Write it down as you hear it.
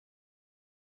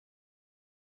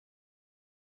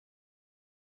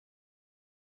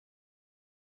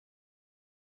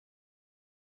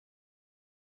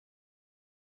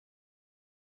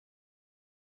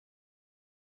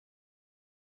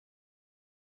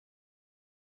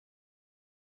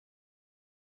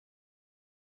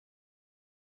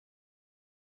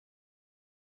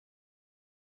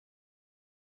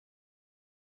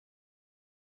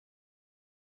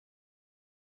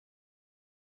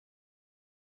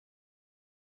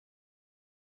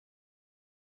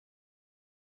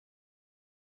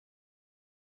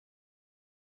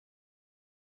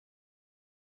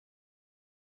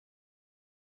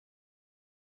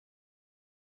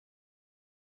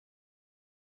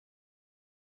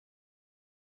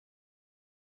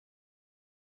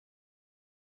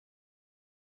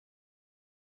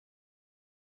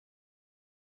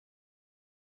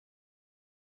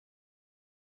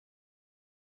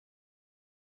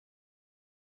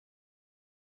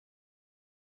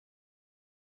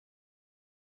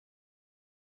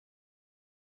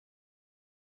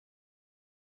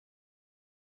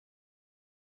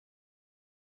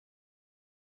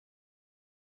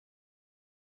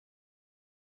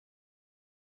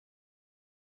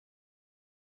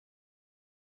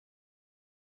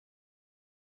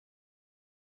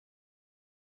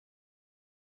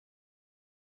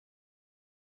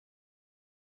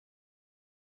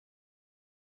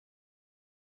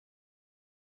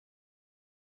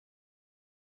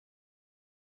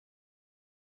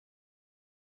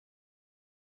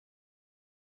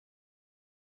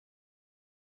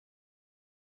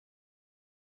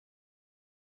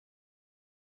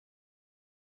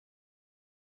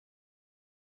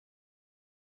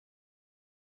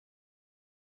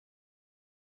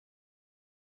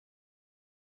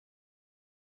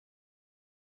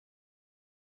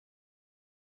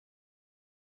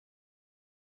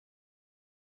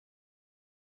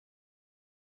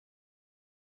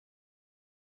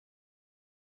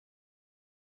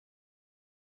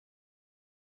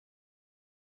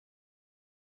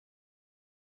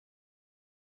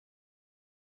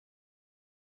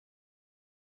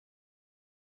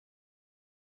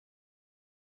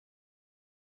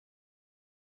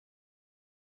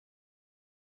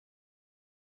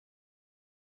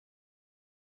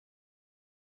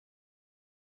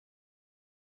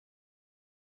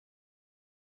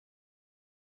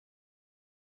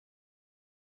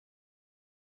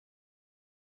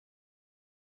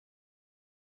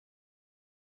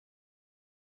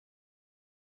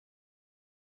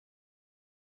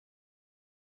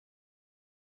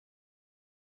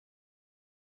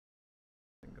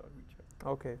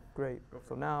Okay, great.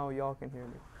 So now y'all can hear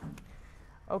me.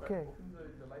 Okay. Open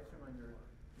the live stream on your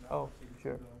Oh, laptop so you can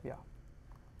sure. see the- Yeah.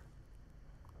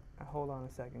 Hold on a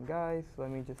second, guys. Let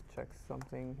me just check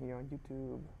something here on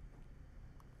YouTube.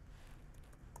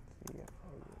 See if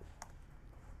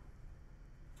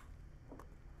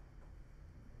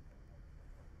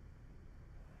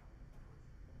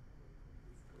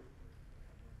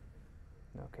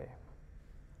okay.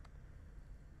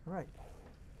 All right.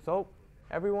 So,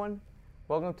 everyone,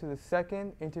 welcome to the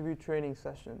second interview training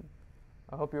session.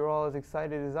 I hope you're all as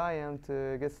excited as I am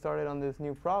to get started on this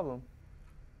new problem.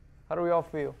 How do we all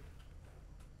feel?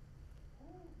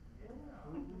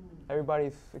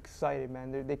 Everybody's excited,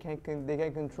 man. They can't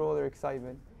control their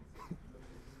excitement.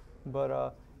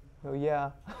 But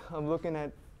yeah, I'm looking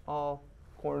at all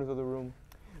corners of the room.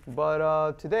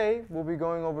 But today we'll be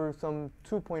going over some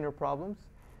two-pointer problems.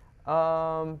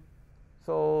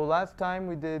 So last time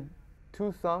we did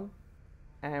two sum,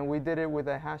 and we did it with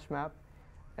a hash map,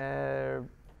 and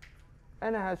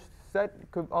a hash set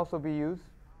could also be used,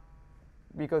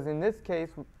 because in this case,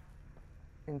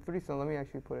 in three sum, let me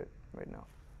actually put it right now.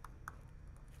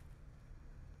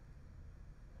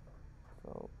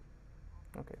 So,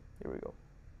 okay, here we go.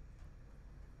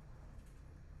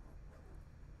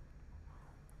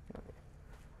 Okay.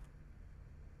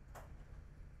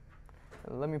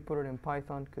 Let me put it in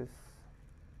Python because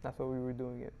that's what we were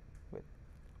doing it with.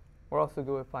 We're also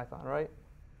good with Python, right?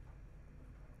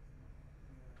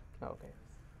 Okay.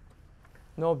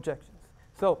 No objections.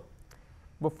 So,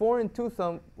 before in two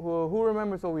sum, who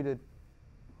remembers what we did?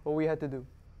 What we had to do?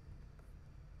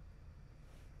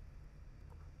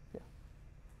 Yeah.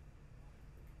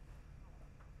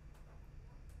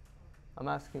 I'm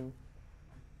asking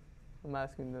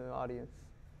the audience.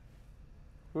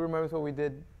 Who remembers what we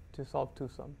did to solve two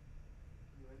sum?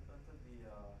 You went onto the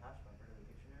hash map or the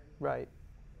dictionary Right.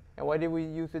 And why did we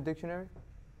use the dictionary?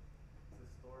 to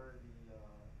store the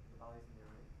values in the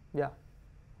array. Yeah.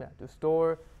 Yeah,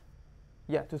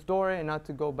 to store it and not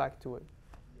to go back to it.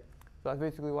 Yeah. So that's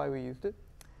basically why we used it.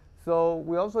 So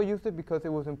we also used it because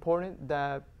it was important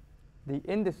that the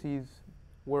indices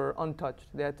were untouched.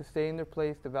 They had to stay in their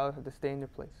place, the values had to stay in their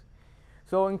place.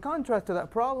 So in contrast to that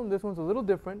problem, this one's a little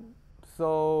different.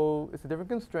 So it's a different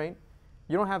constraint.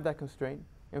 You don't have that constraint.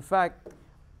 In fact,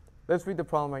 let's read the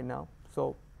problem right now.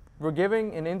 So we're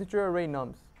giving an integer array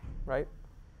nums, right?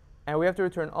 And we have to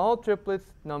return all triplets,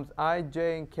 nums I,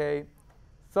 j, and k,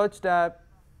 such that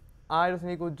I doesn't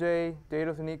equal j,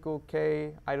 doesn't equal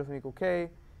k, I doesn't equal k.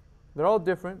 They're all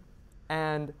different,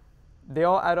 and they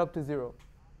all add up to 0.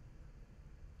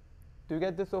 Do you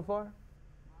get this so far?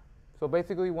 So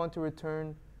basically, we want to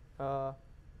return what?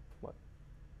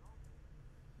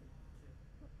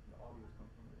 The audio is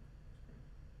coming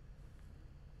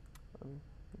from the screen.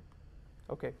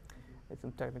 Okay, there's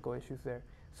some technical issues there.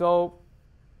 So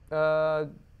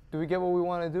do we get what we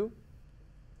want to do?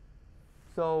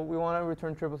 So we want to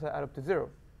return triplets that add up to 0.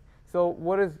 So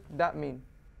what does that mean?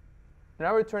 We're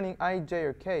not returning I, j,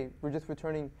 or k. We're just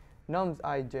returning nums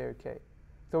I, j, or k.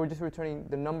 So we're just returning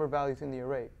the number values in the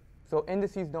array. So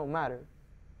indices don't matter.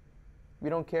 We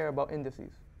don't care about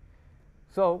indices.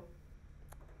 So,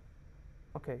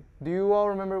 okay, do you all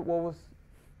remember what was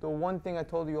the one thing I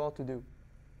told you all to do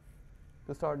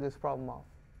to start this problem off?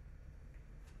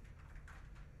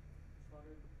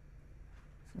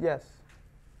 Yes.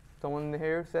 Someone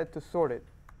here said to sort it.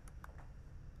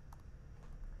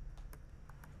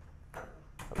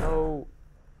 Hello.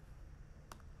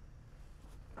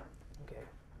 Okay.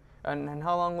 And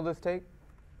how long will this take?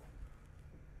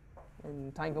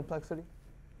 In time complexity?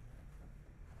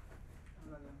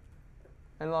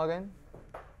 N log n?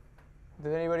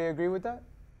 Does anybody agree with that?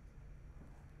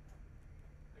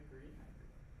 Agree.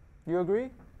 You agree? I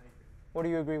agree. What do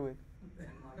you agree with? N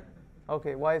log n.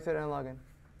 Okay, why is it n log n?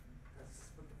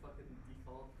 That's what the fucking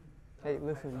default. Hey,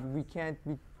 listen, we can't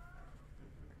be.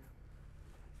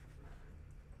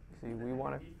 See, we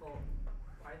want to. Default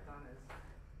Python is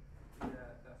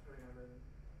that sorting algorithm.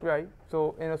 Right.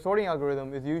 So in a sorting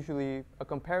algorithm is usually a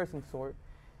comparison sort,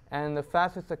 and the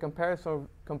fastest a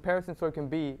comparison sort can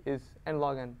be is n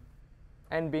log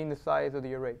n being the size of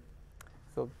the array.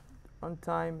 So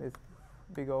runtime is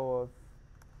big O of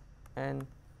n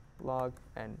log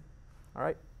n. All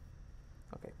right.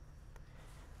 Okay.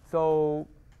 So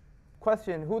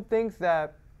question: who thinks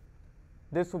that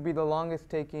this will be the longest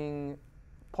taking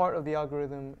part of the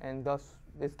algorithm, and thus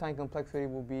its time complexity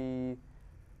will be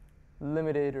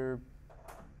limited or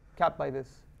capped by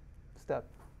this step?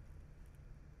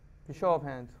 A show of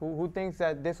hands. Who thinks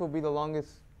that this will be the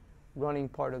longest running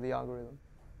part of the algorithm?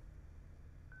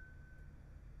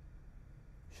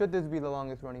 Should this be the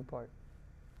longest running part?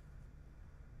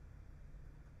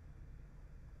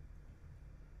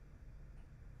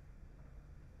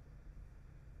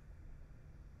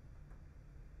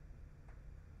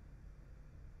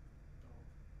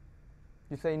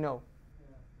 You say no.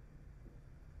 Yeah.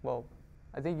 Well,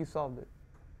 I think you solved it.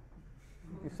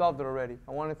 You solved it already.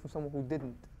 I want it from someone who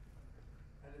didn't.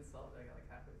 I didn't solve it. I got like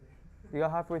halfway there. You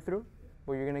got halfway through? Yeah.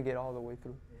 Well, you're gonna get all the way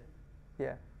through. Yeah.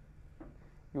 Yeah.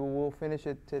 You will finish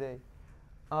it today.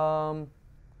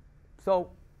 So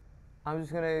I'm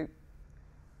just gonna.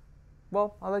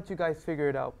 Well, I'll let you guys figure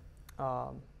it out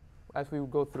as we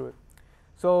go through it.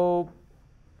 So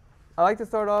I like to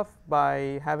start off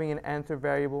by having an answer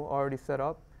variable already set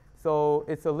up. So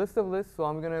it's a list of lists. So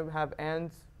I'm gonna have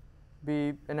ands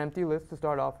be an empty list to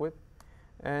start off with,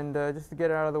 and just to get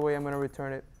it out of the way, I'm gonna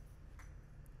return it.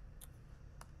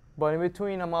 But in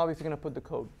between, I'm obviously gonna put the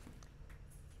code.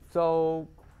 So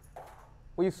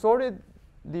we've sorted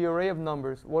the array of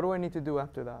numbers. What do I need to do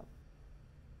after that?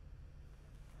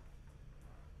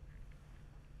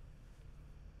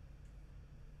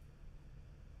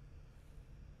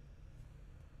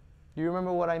 Do you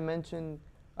remember what I mentioned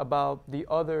about the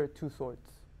other two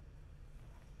sorts?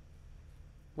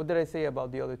 What did I say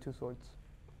about the other two sorts?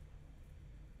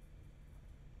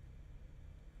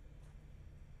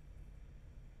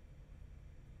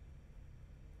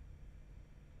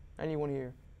 Anyone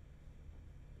here?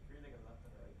 Creating a left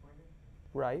and a right pointer.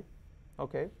 Right.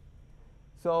 Okay.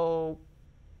 So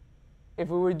if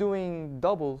we were doing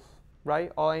doubles,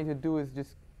 right, all I need to do is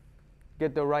just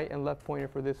get the right and left pointer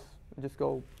for this and just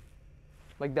go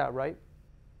like that, right?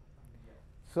 Yeah.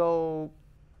 So,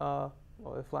 well,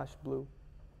 it flashed blue.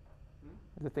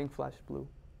 Hmm? The thing flashed blue.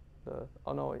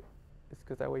 Oh no, it's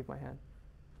because I waved my hand.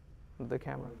 The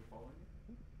camera. Are you following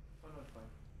me? Oh no, it's fine.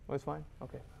 Oh, it's fine?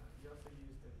 Okay. You also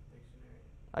used a dictionary.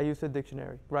 I used a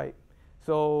dictionary, right.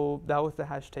 So that was the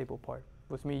hash table part,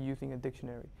 was me using a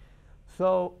dictionary.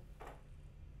 So,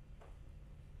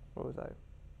 what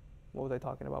was I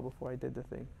talking about before I did the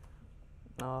thing?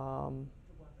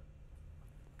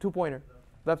 Two-pointer,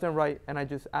 left and right, and I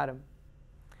just add them.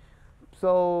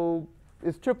 So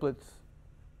it's triplets.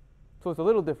 So it's a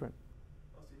little different.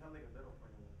 Oh, so you have like a middle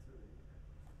pointer one too.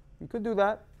 You could do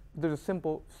that. There's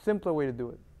a simpler way to do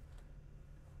it.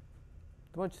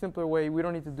 It's a much simpler way. We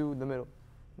don't need to do the middle.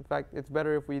 In fact, it's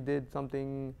better if we did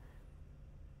something.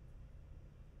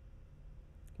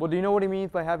 Well, do you know what he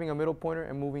means by having a middle pointer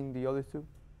and moving the other two?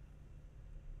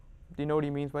 Do you know what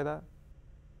he means by that?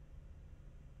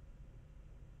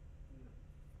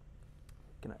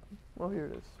 Can I? Well, here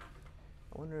it is.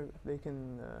 I wonder if they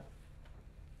can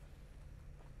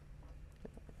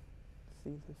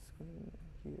see the screen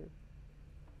here.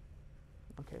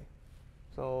 Okay.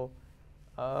 So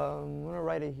I'm going to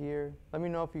write it here. Let me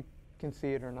know if you can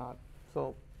see it or not.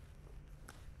 So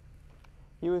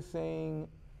he was saying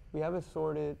we have it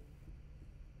sorted.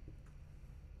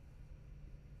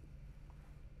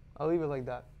 I'll leave it like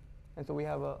that. And so we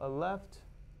have a left,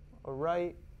 a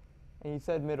right, and you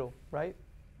said middle, right?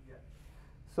 Yeah.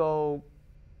 So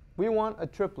we want a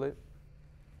triplet.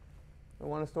 We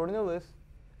want to store it in the list.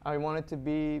 I want it to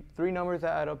be 3 numbers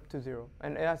that add up to 0.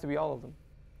 And it has to be all of them.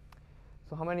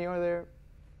 So how many are there?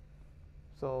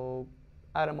 So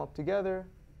add them up together.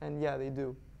 And yeah, they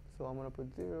do. So I'm going to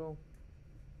put 0.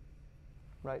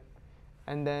 Right.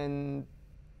 And then,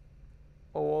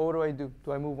 oh, what do I do?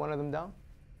 Do I move one of them down?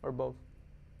 Or both?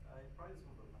 I probably just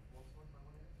move the leftmost one by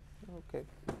one here. Okay.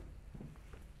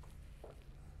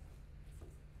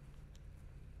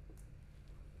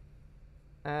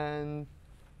 And,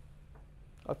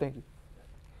 oh, thank you.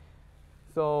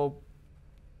 So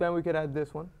then we could add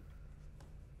this one.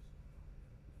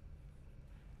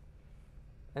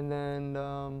 And then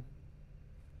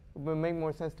it would make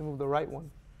more sense to move the right one.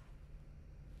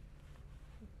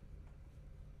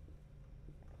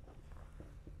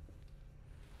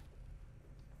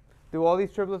 Do all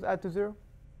these triplets add to 0?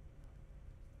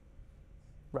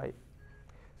 Right.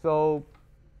 So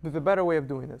there's a better way of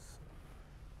doing this.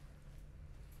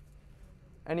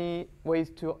 Any ways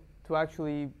to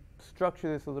actually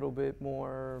structure this a little bit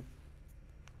more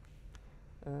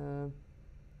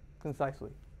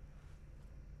concisely?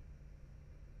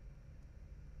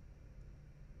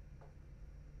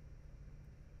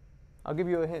 I'll give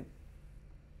you a hint.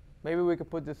 Maybe we could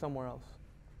put this somewhere else.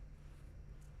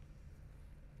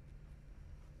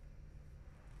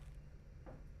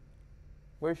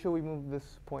 Where should we move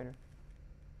this pointer?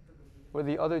 Where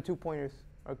the other 2 pointers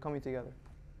are coming together?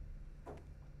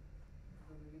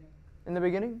 In the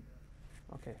beginning?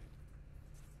 Okay.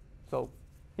 So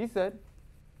he said,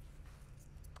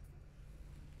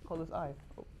 call this I.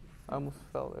 Oh, I almost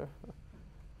fell there.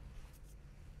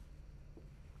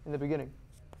 In the beginning.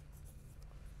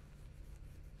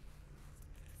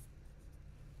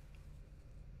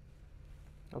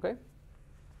 Okay?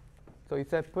 So he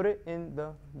said, put it in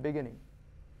the beginning.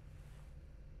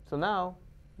 So now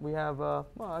we have, well,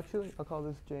 actually, I'll call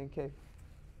this J and K.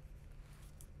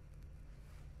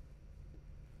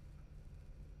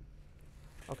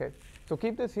 Okay, so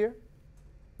keep this here,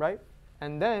 right?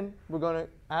 And then we're going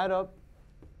to add up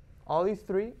all these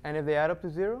three, and if they add up to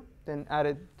 0, then add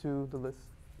it to the list.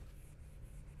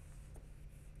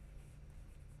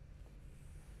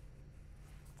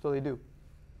 So they do.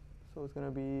 So it's going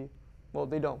to be, well,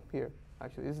 they don't here,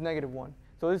 actually. This is -1.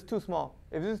 So this is too small.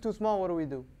 If this is too small, what do we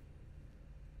do?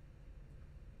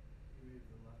 You move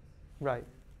the left. Right.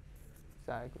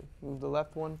 Exactly. Move the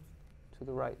left one to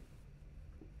the right.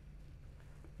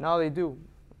 Now they do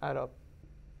add up.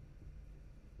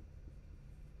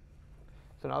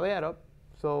 So now they add up.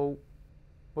 So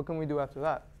what can we do after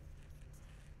that?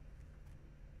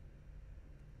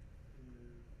 You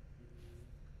move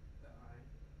the I.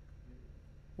 Maybe.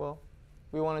 Well,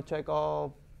 we want to check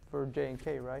all for J and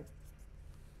K, right?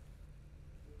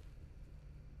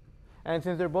 And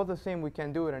since they're both the same, we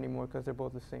can't do it anymore because they're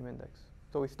both the same index.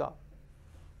 So we stop.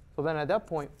 So then at that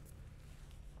point,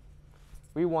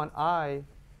 we want I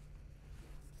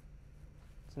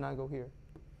to not go here.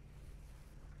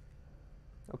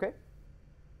 Okay?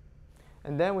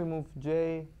 And then we move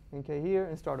J and K here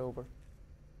and start over.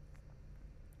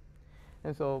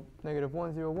 And so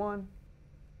 -1, 0, 1.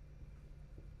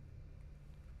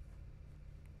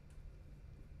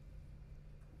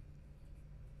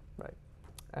 Right.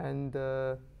 And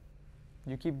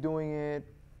you keep doing it.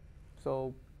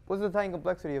 So what's the time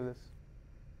complexity of this?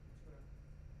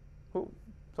 Who?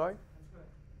 Sorry?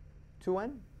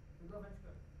 2n?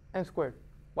 N squared.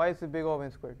 Why is it big O of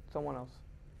n squared? Someone else.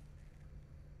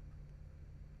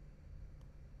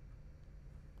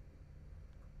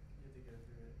 You have to go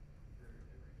through it for every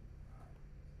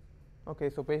I. Okay,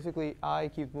 so basically I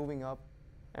keeps moving up,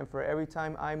 and for every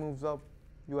time I moves up,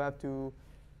 you have to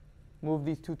move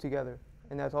these two together,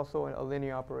 and that's also a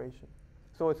linear operation.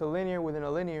 So it's a linear within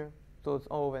a linear, so it's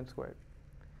O of n squared.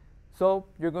 So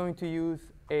you're going to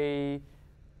use a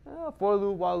for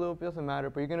loop, while loop, it doesn't matter,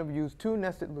 but you're going to use 2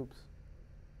 nested loops.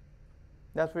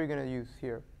 That's what you're going to use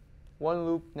here. One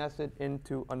loop nested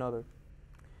into another.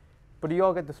 But you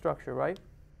all get the structure, right?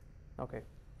 Okay.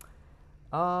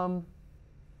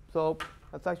 So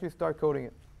let's actually start coding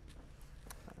it.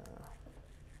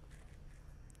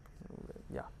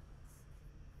 Yeah.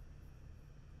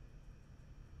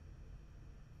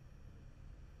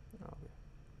 Okay.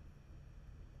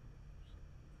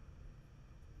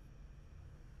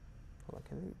 Hold on,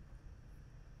 can they?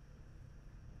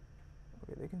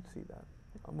 Okay, they can see that.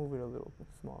 I'll move it a little bit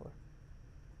smaller.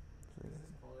 So Does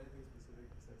this call anything specific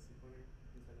besides 2 pointer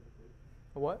inside of the loop?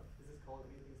 a what? Does this call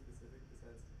anything specific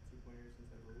besides 2 pointers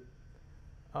inside of the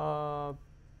loop?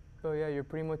 So yeah, you're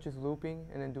pretty much just looping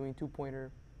and then doing 2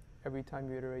 pointer every time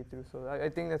you iterate through. So I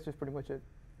think that's just pretty much it.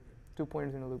 Okay. 2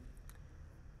 pointers in a loop.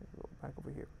 Let's go back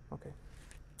over here. Okay.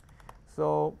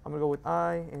 So I'm gonna go with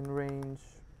I in range.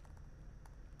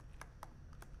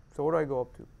 So what do I go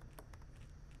up to?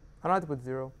 I don't have to put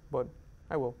 0, but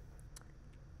I will.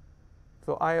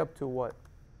 So I up to what?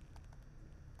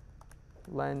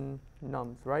 Len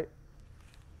nums, right?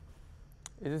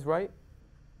 Is this right?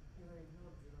 You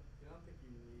don't think you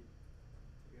need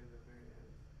to go to the very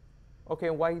end. Okay,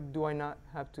 why do I not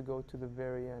have to go to the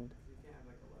very end? Because you can't have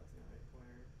like a left and right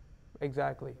pointer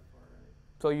Exactly. so far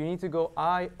right. So you need to go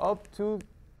I up to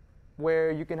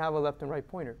where you can have a left and right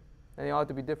pointer, and they ought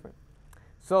to be different.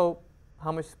 So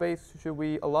how much space should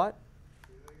we allot?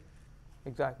 2, I guess?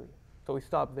 Exactly. So we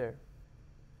stop there.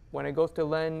 When it goes to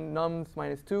len nums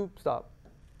minus 2, stop.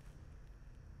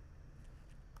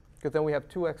 Because then we have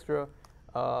 2 extra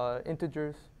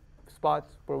integers,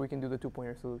 spots, where we can do the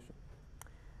 2-pointer solution.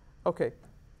 Okay,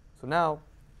 so now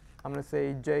I'm going to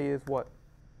say j is what?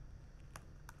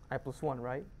 I plus 1,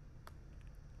 right?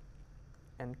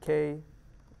 And k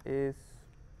is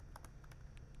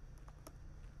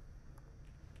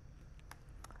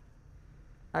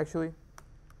actually,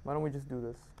 why don't we just do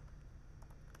this?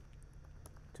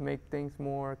 To make things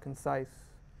more concise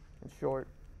and short,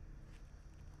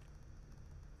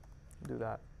 do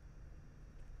that.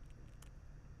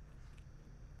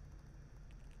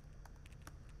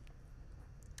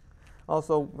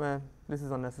 Also, this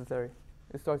is unnecessary.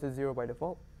 It starts at 0 by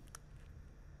default.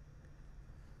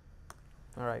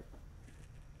 All right.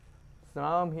 So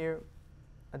now I'm here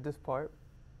at this part.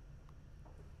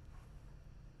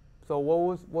 So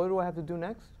what do I have to do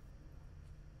next?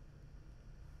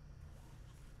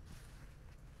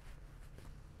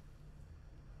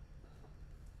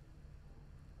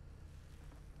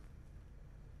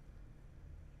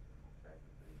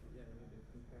 Yeah, you need to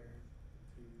compare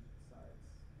 2 sides.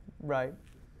 Right.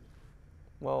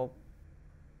 Well,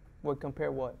 Would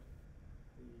compare what?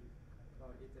 You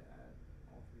have to add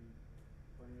all three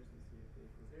pointers and see if they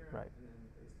equal 0. Right. And then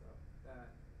based off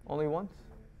that. Only you once? do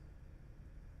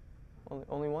the next.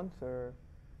 Only once, or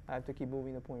I have to keep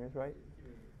moving the pointers, right? Keep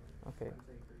moving the pointers. Okay. I'm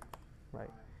saying for each Right.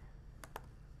 I.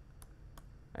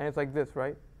 And it's like this,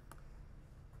 right?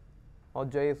 All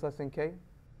j is less than k.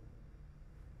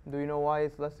 Do you know why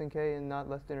it's less than k and not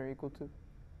less than or equal to?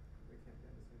 They can't be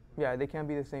at the same point. Yeah, they can't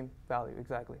be the same value,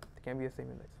 exactly. They can't be the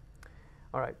same index.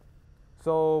 All right,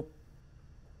 so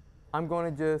I'm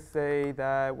going to just say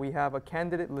that we have a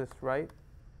candidate list, right?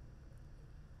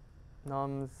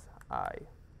 Nums I,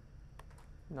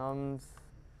 nums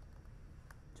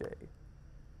j,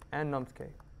 and nums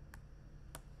k.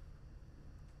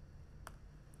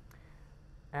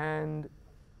 And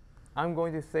I'm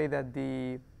going to say that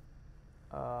the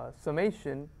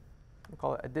summation, we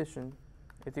call it addition,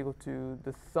 is equal to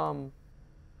the sum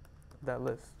of that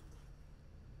list.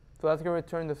 So that's going to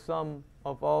return the sum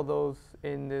of all those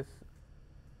in this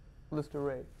list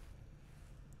array.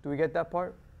 Do we get that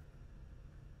part?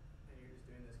 And you're just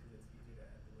doing this because it's easier to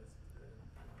add the list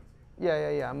to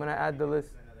Yeah. I'm going to add the list.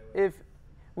 another way. If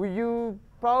you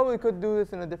probably could do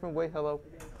this in a different way. Hello.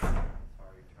 Sorry,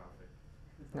 traffic.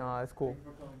 No, it's cool. Thank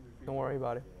you for coming. We Don't worry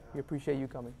about it. Yeah. We appreciate you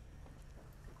coming.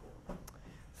 Cool.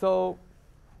 So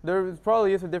there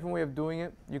probably is a different way of doing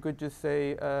it. You could just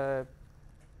say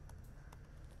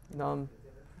num.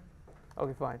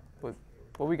 Okay, fine. But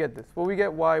we get this. But we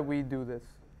get why we do this.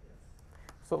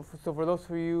 So for those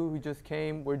of you who just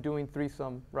came, we're doing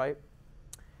threesome, right?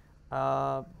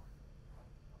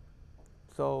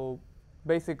 So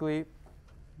basically,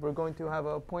 we're going to have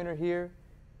a pointer here,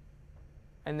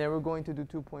 and then we're going to do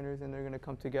 2 pointers, and they're going to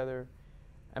come together.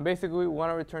 And basically, we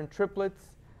want to return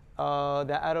triplets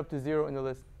that add up to 0 in the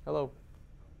list. Hello.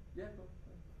 Yeah, go.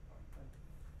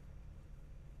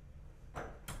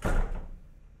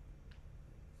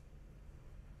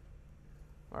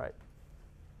 All right.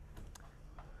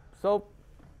 So,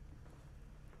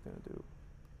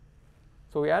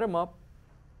 we add them up,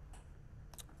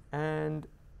 and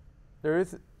there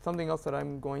is something else that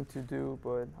I'm going to do,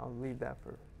 but I'll leave that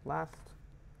for last.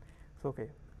 So, okay.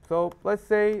 So let's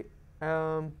say,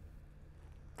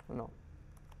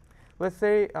 let's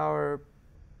say our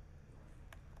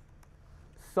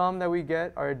sum that we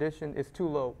get, our addition, is too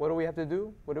low. What do we have to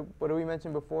do? What do we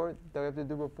mention before that we have to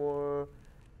do before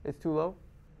it's too low?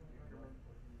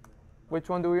 Which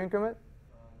one do we increment?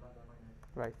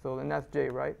 Right, so then that's j,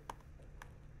 right?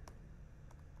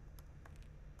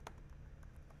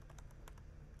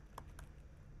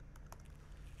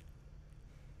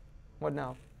 What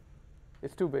now?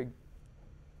 It's too big.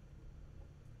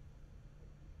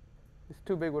 It's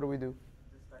too big, what do we do?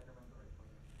 Just stack them on the right point.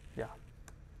 Yeah.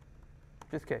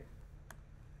 Just k.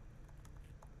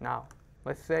 Now,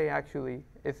 let's say actually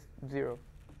it's 0.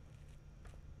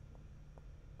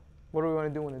 What do we want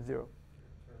to do when it's 0?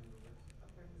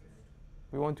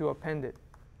 We want to append it.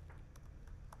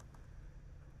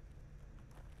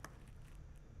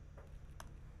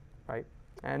 Right?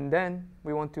 And then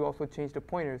we want to also change the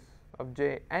pointers of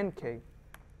j and k.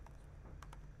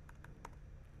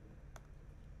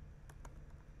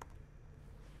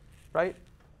 Right?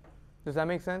 Does that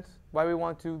make sense? Why we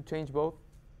want to change both?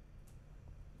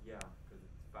 Yeah, because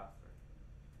it's faster.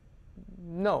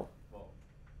 No. Well,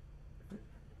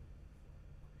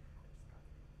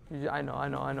 I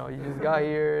know. You just got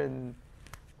here and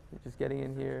you're just getting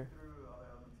in here. Through other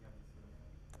elements you have to see,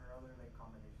 or other like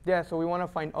combinations. Yeah, so we want to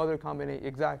find other combinations.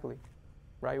 Exactly.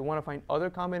 Right? We want to find other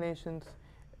combinations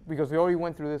because we already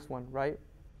went through this one, right?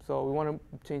 So we want to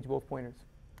change both pointers.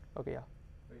 Okay, yeah.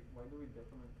 Wait, why do we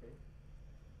decrement k?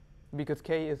 Because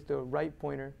k is the right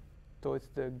pointer, so it's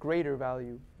the greater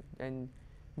value, and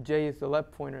j is the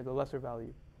left pointer, the lesser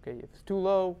value. Okay, if it's too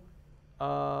low,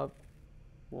 well,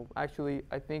 actually,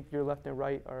 I think your left and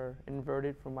right are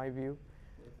inverted from my view.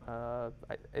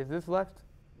 Is this left?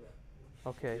 Yeah.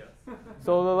 Okay. yes.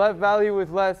 So the left value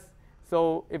is less.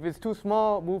 So if it's too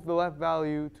small, move the left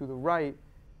value to the right,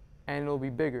 and it'll be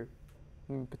bigger,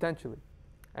 potentially.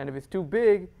 And if it's too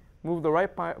big, move the right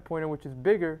pointer, which is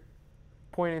bigger,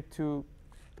 point it to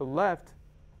the left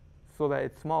so that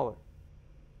it's smaller.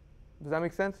 Does that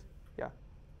make sense? Yeah.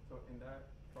 So in that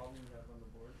problem you have on the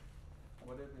board,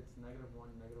 what if it's -1,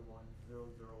 -1,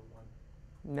 0, 0, 1?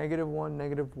 -1,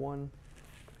 -1,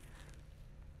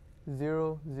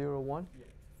 0, 0, 1. Yeah.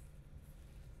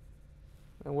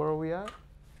 And where are we at?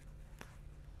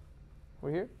 We're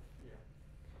here? Yeah.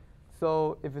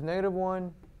 So if it's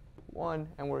 -1, 1,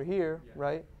 and we're here, Yeah.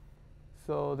 right?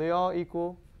 So they all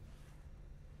equal,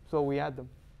 so we add them.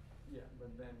 Yeah,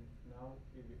 but then now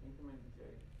if you increment j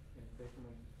and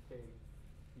decrement k,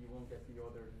 you won't get the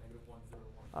other -1, 0,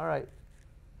 1. All right.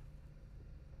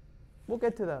 We'll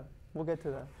get to that. We'll get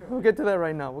to that. We'll get to that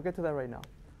right now. We'll get to that right now.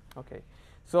 Okay.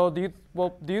 So do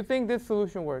you think this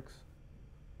solution works?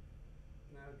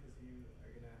 No, because you are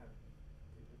gonna have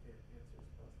duplicate answers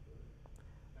possibility.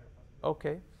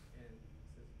 Okay.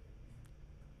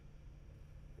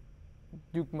 And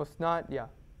You must not, yeah.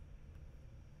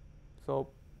 So,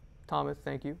 Thomas,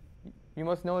 thank you. You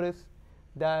must notice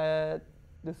that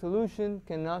the solution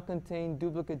cannot contain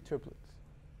duplicate triplets.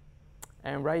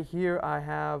 And right here I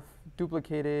have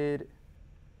duplicated,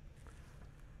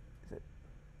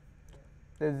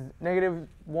 there's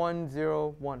 -1,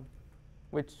 0, 1,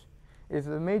 which is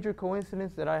a major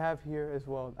coincidence that I have here as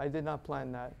well. I did not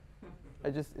plan that.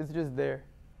 It's just there.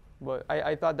 But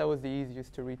I thought that was the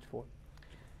easiest to reach for.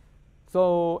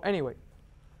 So anyway,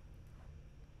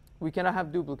 we cannot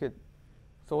have duplicate.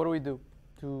 So what do we do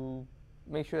to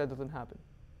make sure that doesn't happen?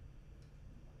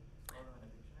 Start on a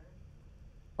dictionary?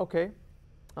 Okay,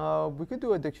 we could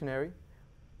do a dictionary,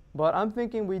 but I'm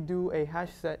thinking we do a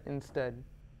hash set instead.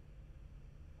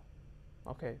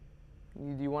 Okay,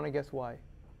 do you want to guess why?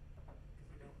 because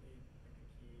you don't need like a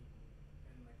key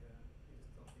and like a you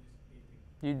just need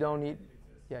to You don't that need, it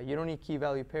exists. yeah, you don't need key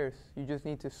value pairs. You just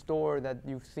need to store that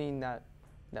you've seen that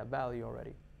value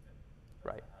already. That's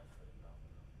Right. a hash set in Java, no?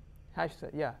 Hash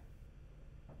set, yeah. Yeah,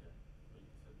 but you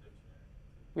said dictionary.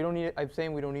 We don't need. I'm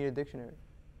saying we don't need a dictionary.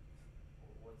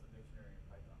 What's a dictionary in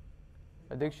Python?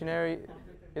 A dictionary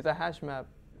is a hash map.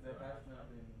 Is that hash map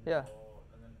in Yeah, Oh,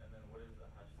 and then what is a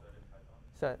hash set in Python?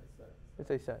 set. set? It's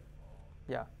a set. Oh,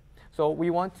 Yeah. So we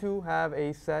want to have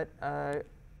a set.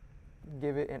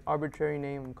 Give it an arbitrary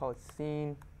name and call it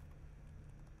scene.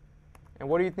 And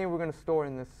what do you think we're going to store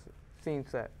in this scene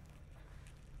set?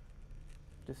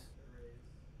 Just Arrays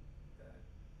that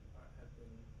have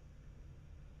been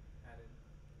added.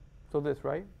 so this,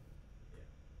 right?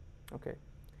 Yeah. Okay.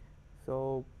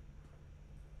 So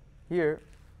here,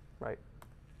 right,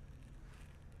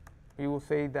 we will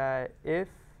say that if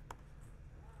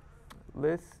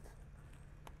list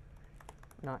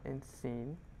not in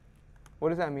scene, what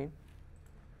does that mean?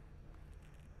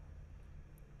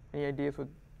 Any ideas what?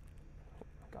 Oh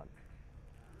my God.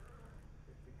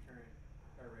 If the current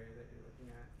array that you're looking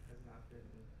at has not been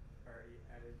already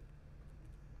added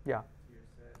Yeah. to your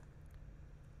set,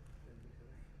 then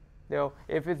because Now,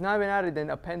 if it's not been added, then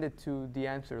append it to the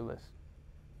answer list,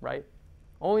 right?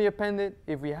 Only append it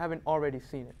if we haven't already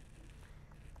seen it.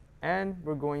 And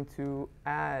we're going to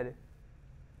add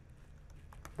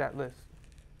that list,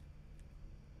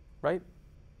 right?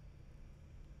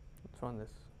 Let's run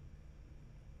this.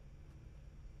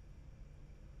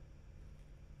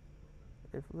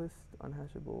 If list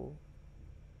unhashable.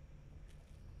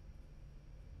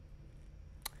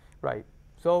 Right.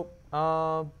 So,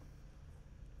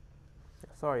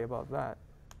 sorry about that.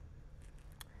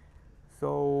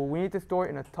 So we need to store it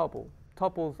in a tuple.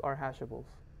 Tuples are hashables.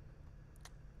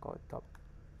 Call it tuple.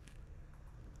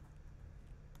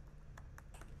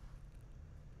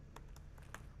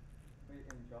 Wait,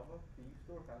 in Java, can you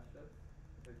store hash sets?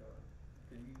 Like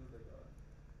can you use like a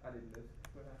added list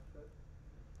to a hash set?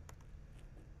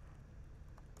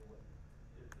 what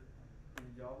is it? In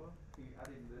Java, can you add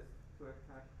a list to a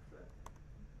hash set?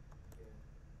 Yeah.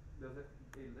 Does it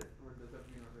a list or does it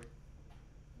be an array?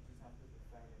 you just have to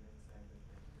define it inside the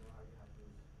thing. You know how you have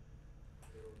those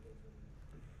little things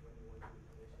when you want to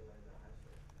initialize a hash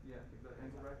set. Yeah, like the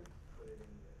angle brackets? Put it in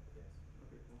there. Yes.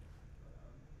 Okay, cool.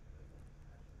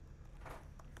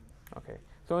 Okay.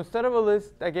 So instead of a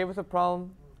list, that gave us a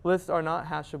problem. Lists are not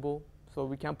hashable, so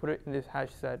we can't put it in this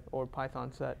hash set or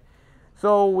Python set.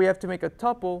 So we have to make a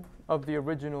tuple of the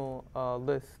original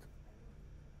list.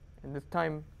 And this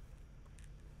time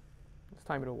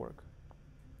it'll work.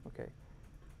 Okay.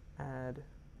 Add.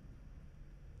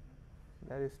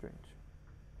 That is strange.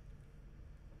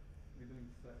 We're doing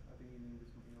set. I think you need to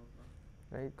do something else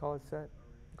now. Right? Call it set.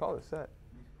 Call it set.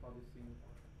 You should call this scene.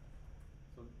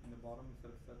 So in the bottom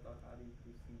instead of set.add, do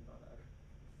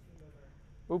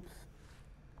scene.add. Oops.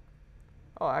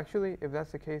 Oh, actually, if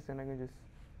that's the case, then I can just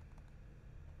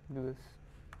do this.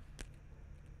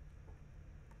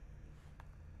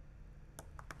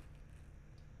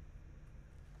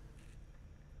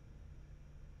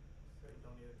 So you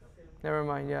don't need a tuple. Never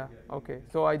mind. Yeah. Yeah, you Okay. need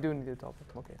it. So I do need a tuple.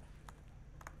 Okay.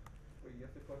 Wait,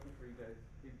 just a question for you guys.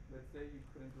 If let's say you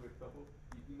couldn't do a tuple,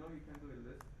 you know you can do a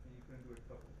list and you couldn't do a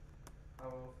tuple. How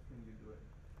else can you do it?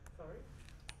 Sorry?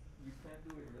 You can't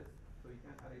do a list, so you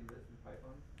can't add a list in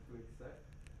Python to a set.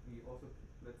 And you also,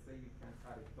 let's say you can't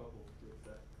add a tuple to a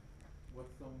set.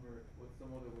 What's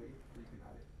some other way that you can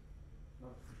add it?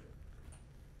 Not a set.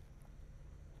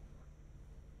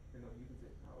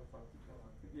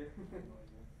 Yeah. I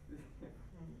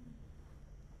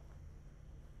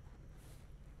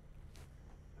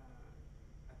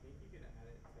think you can add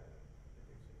it to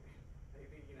the dictionary. I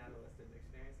think you can add a list of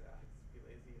dictionaries. So I'll just be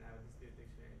lazy and I would just do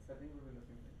dictionaries. I think we're doing the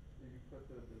same thing. If you put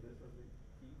the list as the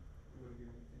key, it would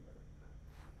give you the same letter.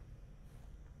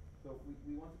 So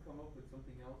we want to come up with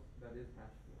something else that is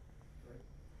hashable, right?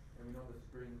 And we know the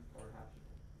strings are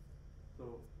hashable.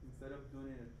 So instead of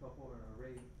doing it in a tuple or an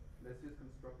array, let's just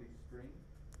construct a string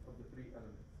of the 3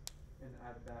 elements and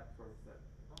add that to our set.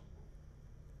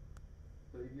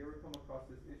 So if you ever come across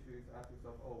this issue, you ask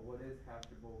yourself, oh, what is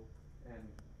hashable, and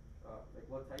like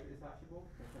what type is hashable,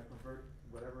 and can I convert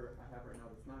whatever I have right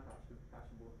now that's not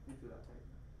hashable into that type.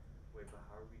 Wait, but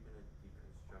how are we gonna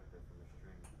deconstruct it from a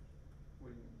string?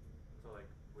 What do you mean? So like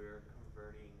we're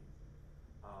converting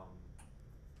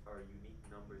our unique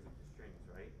numbers into strings,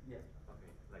 right? Yeah.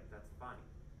 Okay, like that's fine.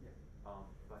 Yeah.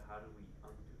 But how do we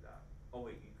undo that? Oh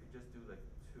wait, you could just do like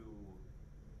 2.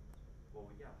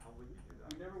 Well, yeah. How would you do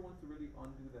that? We never want to really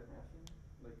undo the hashing,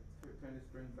 like turn the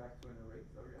string back to an array. Is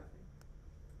that what you're asking?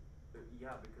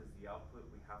 Yeah, because the output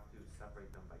we have to separate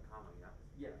them by comma. Yeah.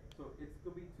 Yeah. So it's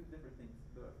gonna be 2 different things.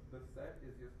 The set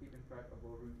is just keeping track of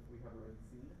what we have already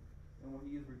seen, and what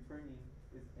he is returning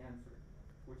is answer,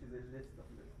 which is a list of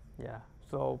lists. Yeah.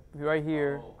 So right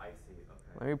here. Oh, I see.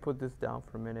 Okay. Let me put this down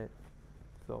for a minute.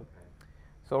 So, Okay.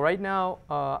 so right now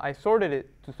I sorted it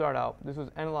to start out. This was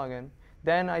n log n.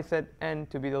 Then I set n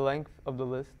to be the length of the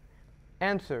list.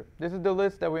 Answer. This is the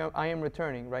list that I am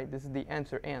returning, right? This is the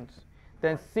answer ans.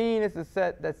 Then seen is the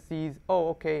set that sees, oh,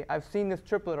 okay, I've seen this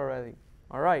triplet already.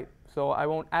 All right, so I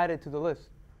won't add it to the list.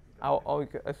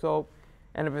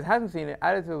 And if it hasn't seen it,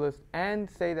 add it to the list and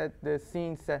say that the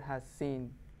seen set has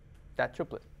seen that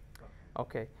triplet.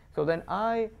 Okay, so then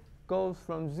I goes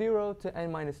from 0 to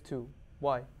n minus 2.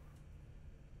 Why?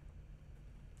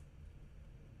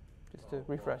 Just to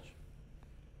refresh.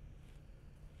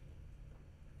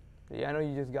 Yeah, I know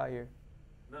you just got here.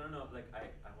 No. Like I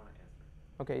want to answer.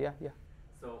 Okay, yeah.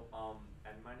 So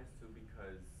n minus 2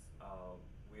 because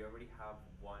we already have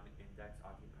one index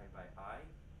occupied by I,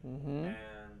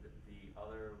 and the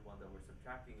other one that we're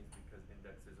subtracting is because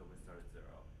indexes always start at 0.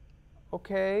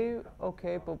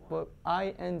 Okay, but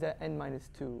I ends at n minus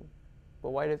 2. But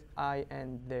why does I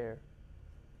end there?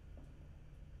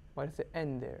 Why does it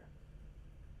end there?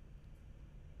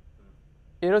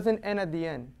 It doesn't end at the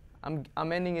end.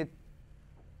 I'm ending it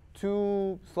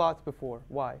 2 slots before.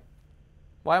 Why?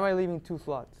 Why am I leaving 2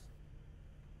 slots?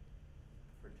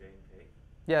 For J and K?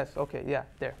 Yes, okay, yeah,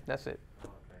 there, that's it. Oh,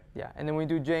 okay. Yeah, and then we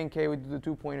do J and K, we do the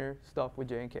 2-pointer stuff with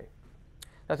J and K.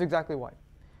 That's exactly why.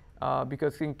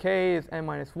 Because in K is n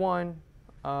minus 1,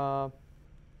 it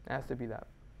has to be that.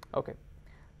 Okay,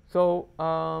 so,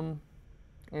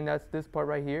 and that's this part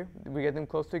right here. We get them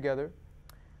close together.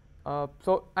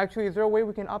 So actually, is there a way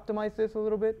we can optimize this a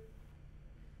little bit?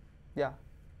 Yeah.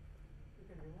 You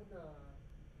can remove the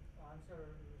answer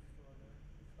list or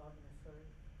it's not necessary.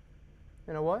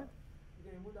 You know what? You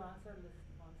can remove the answer list,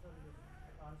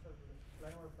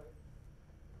 line number 5.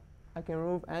 I can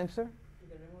remove answer. You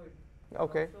can remove it.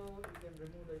 Okay. Also, you can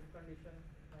remove the if condition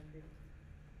 19.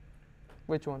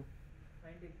 Which one?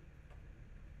 19.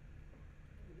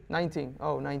 19.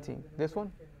 Oh, 19. This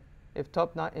one? If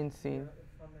top not in scene. Yeah,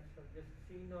 it's not necessary. Just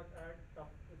scene dot add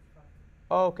top. It's fine.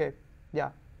 Oh, okay.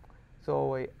 Yeah. So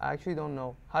wait, I actually don't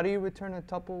know. How do you return a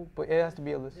tuple? But it has to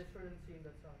be a list. Just shouldn't scene.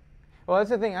 That's all. Well, that's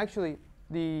the thing. Actually,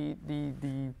 the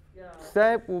Yeah.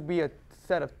 set will be a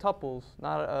set of tuples,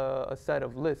 not a set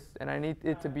of lists, and I need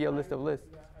it to be a list of lists.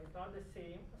 Yeah, I thought the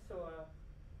same. So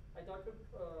I thought to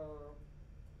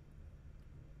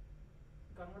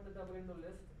convert the tuple into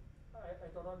list. I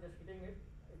thought of just hitting it.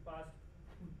 It passed.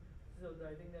 So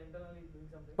I think they're internally doing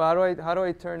something. But how do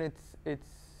I turn its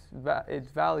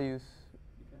values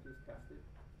You can just cast it,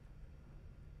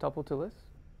 tuple to list?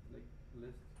 like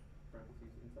list parentheses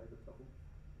inside the tuple.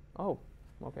 Oh,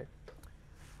 okay.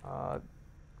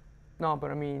 No,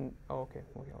 but I mean, oh, okay,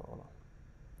 hold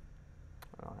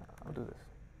on. I'll do this.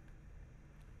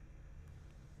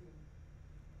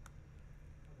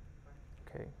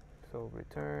 Okay, so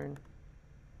return.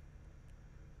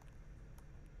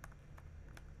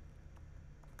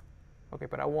 Okay,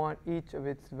 but I want each of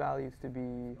its values to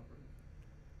be.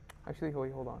 Actually,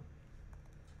 wait, hold on.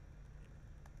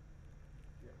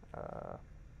 Yeah.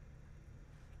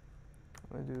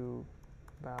 I'm gonna do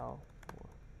val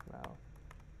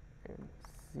and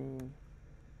scene,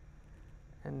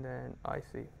 and then I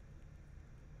see.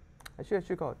 I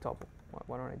should call it tuple.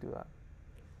 Why don't I do that?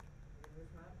 This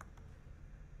map.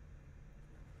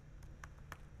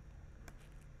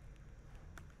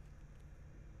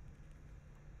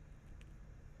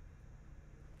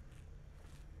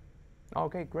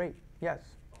 Okay, great.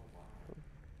 Yes. Oh wow.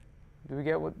 Do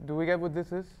we get what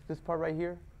this is? This part right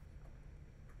here?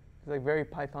 It's like very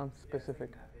Python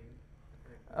specific.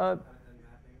 Uh,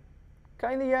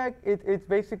 Kind of, yeah. It's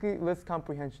basically list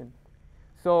comprehension.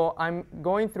 So I'm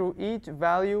going through each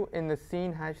value in the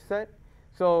scene hash set.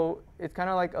 So it's kind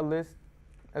of like a list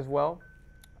as well.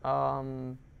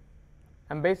 And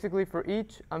basically for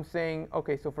each, I'm saying,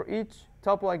 okay, so for each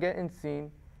tuple I get in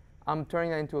scene, I'm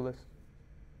turning that into a list.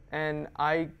 And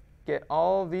I get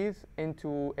all of these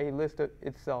into a list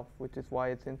itself, which is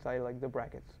why it's inside like the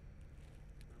brackets.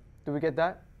 Do we get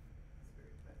that?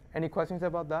 Any questions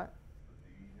about that? Do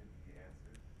you even need the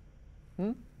answers?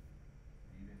 Hmm? Do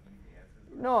you even need the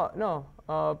answers? No, no.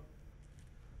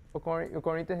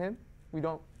 According to him, we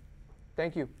don't.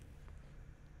 Thank you.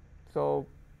 So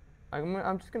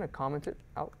I'm just gonna comment it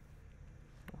out.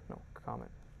 No,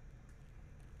 comment.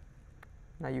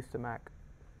 Not used to Mac.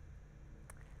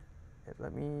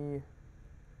 Let me.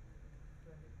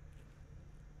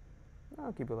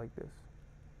 I'll keep it like this.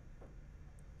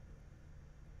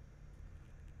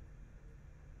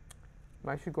 I'm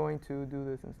actually going to do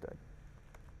this instead.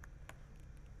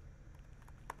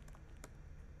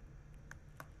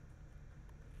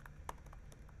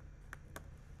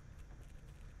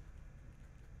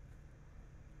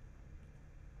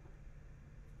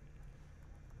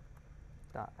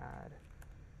 Dot add.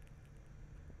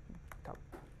 Top.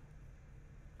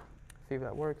 See if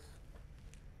that works.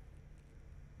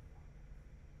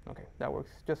 Okay, that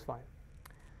works just fine.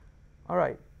 All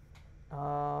right.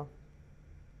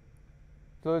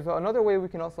 So there's another way we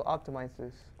can also optimize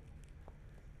this.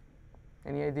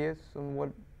 Any ideas on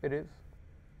what it is?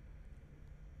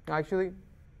 Actually,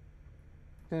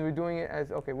 since we're doing it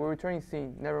as, okay, we're returning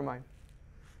scene, never mind.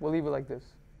 We'll leave it like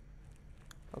this.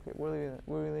 Okay, we're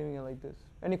leaving it like this.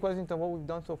 Any questions on what we've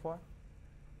done so far?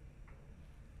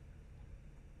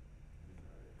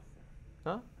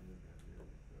 Huh?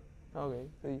 Okay,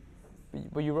 so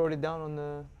but you wrote it down on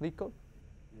the lead code?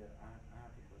 Yeah, I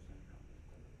have the question from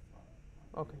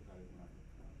Okay.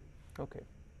 Okay.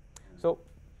 So,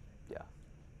 yeah.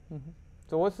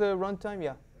 So what's the runtime?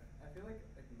 Yeah. I feel like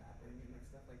mapping and like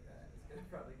stuff like that is gonna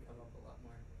probably come up a lot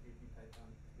more if you Python.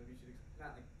 Maybe you should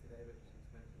not like today, but you should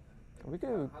explain it sometime. Like We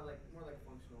could. how like more like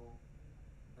functional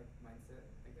like mindset,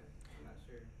 I guess. I'm not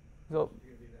sure. So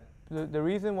You're gonna do that. the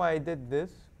reason why I did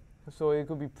this, so it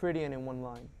could be pretty and in one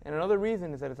line. And another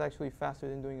reason is that it's actually faster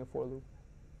than doing a for loop.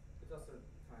 It's also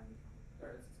time, or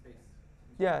it's space.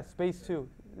 Yeah, space too.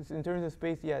 In terms of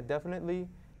space, yeah, definitely.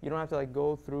 You don't have to like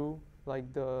go through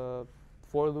like the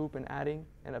for loop and adding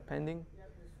and appending. Yeah,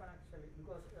 this is fun actually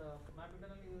because map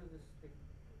internally uses this thing.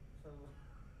 So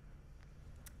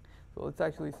So let's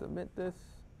actually submit this.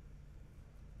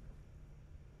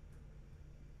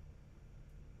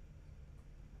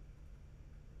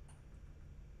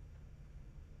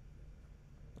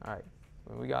 All right,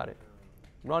 we got it.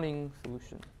 Running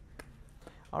solution.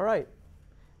 All right,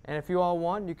 and if you all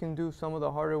want, you can do some of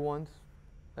the harder ones.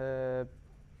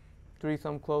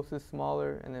 3-sum closest,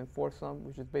 smaller, and then 4-sum,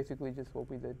 which is basically just what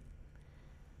we did.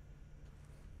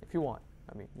 If you want,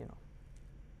 I mean, you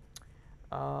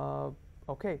know.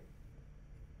 Okay.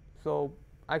 So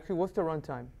actually, what's the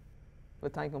runtime? The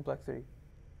time complexity.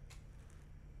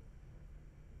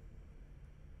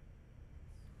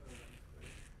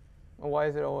 And why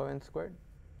is it O of n squared?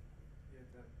 You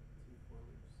have to have 2 for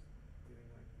loops giving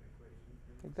like an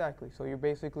equation. Exactly. So you're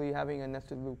basically having a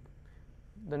nested loop.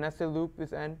 The nested loop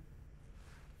is n,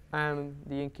 and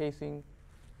the encasing,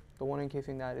 the one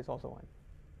encasing that is also n,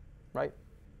 right?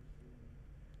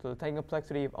 So the time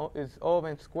complexity is O of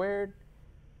n squared.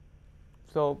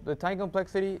 So the time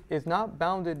complexity is not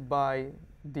bounded by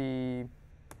the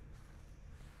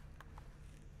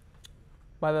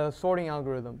sorting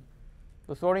algorithm.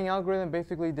 The sorting algorithm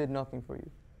basically did nothing for you,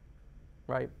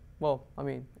 right? Well, I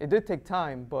mean, it did take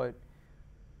time, but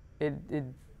it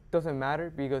doesn't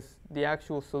matter because the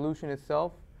actual solution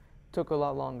itself took a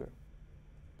lot longer.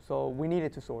 So we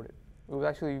needed to sort it. It was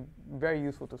actually very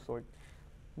useful to sort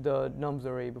the nums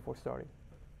array before starting.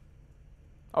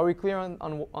 Are we clear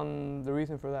on the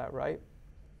reason for that, right?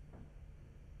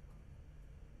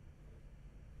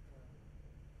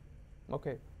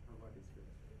 Okay.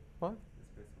 What?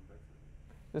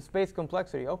 The space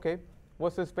complexity. Okay.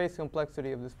 What's the space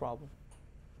complexity of this problem?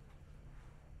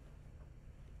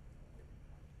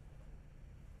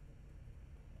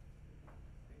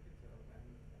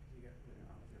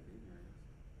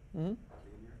 Mm-hmm.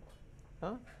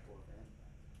 Huh?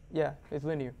 Yeah, it's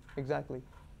linear. Exactly.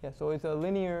 Yeah, so it's a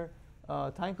linear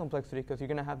time complexity because you're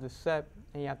going to have the set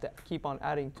and you have to keep on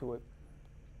adding to it.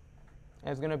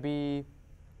 And it's going to be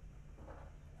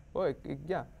Well,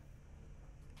 yeah,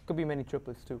 could be many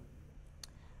triplets too.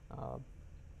 Uh,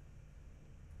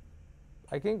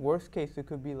 I think worst case it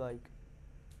could be like,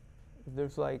 if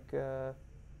there's like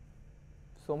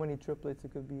so many triplets,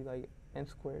 it could be like n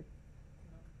squared.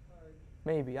 No,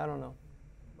 Maybe, I don't know.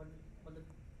 but the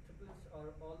triplets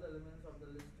are all the elements of the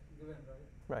list given,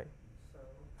 right? Right. So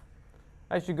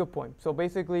Actually, good point. So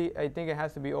basically, I think it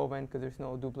has to be O of n because there's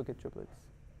no duplicate triplets.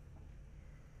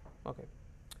 Okay.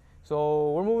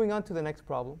 So we're moving on to the next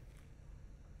problem.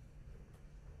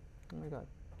 Oh my God,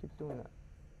 keeps doing that.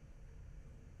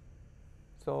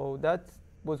 So that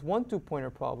was one two-pointer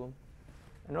problem.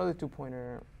 Another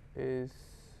two-pointer is,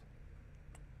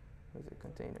 what is it,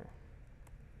 container?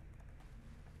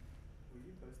 Will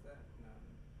you post that? No.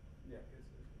 Yeah.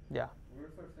 Yeah. We're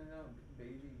gonna start sending out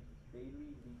daily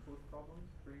post problems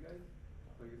for you guys,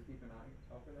 so just keep an eye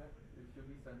out for that. It should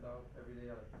be sent out every day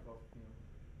at like 12 p.m.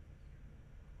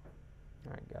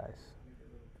 All right, guys. Make a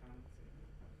little count so you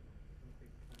don't have to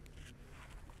take time to do it.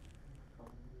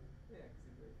 Yeah, because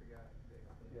if they forgot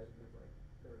the explanation of like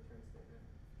the return statement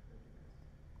and everything else.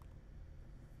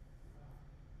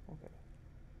 Okay.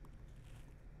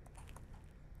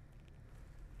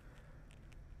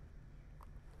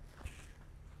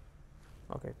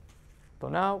 Okay. So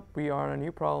now we are on a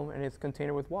new problem, and it's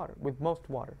container with water, with most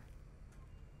water.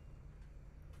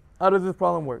 How does this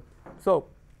problem work? So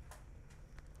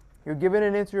you're given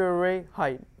an integer array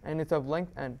height, and it's of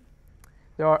length n.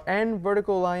 There are n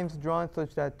vertical lines drawn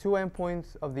such that two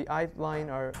endpoints of the ith line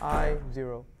are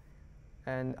I0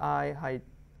 and I height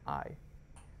I.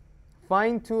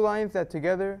 Find two lines that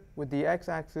together with the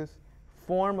x-axis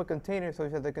form a container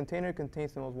such that the container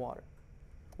contains the most water.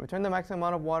 Return the maximum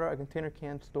amount of water a container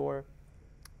can store.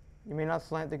 You may not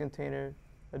slant the container.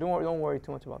 Don't worry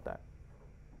too much about that.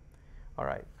 All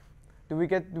right. Do we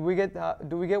get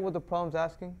what the problem's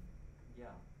asking? Yeah,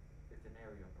 it's an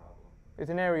area problem. It's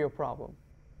an area problem.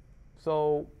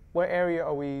 So what area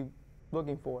are we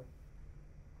looking for?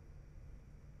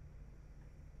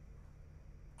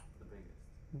 The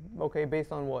biggest. Okay,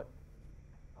 based on what?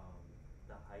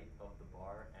 The height of the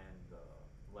bar and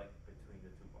the length between the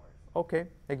two bars. Okay,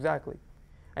 exactly.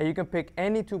 And you can pick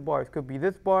any two bars. Could be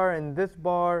this bar and this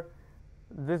bar,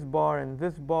 this bar and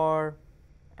this bar,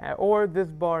 or this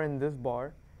bar and this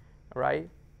bar, right?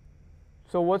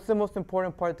 So what's the most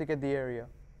important part to get the area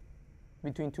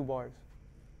between two bars?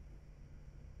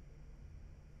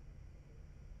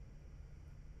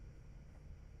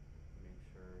 Make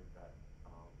sure that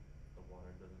the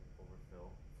water doesn't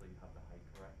overfill, so you have the height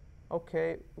correct.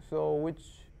 Okay, so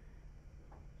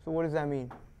what does that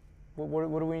mean?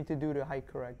 What do we need to do to height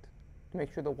correct? To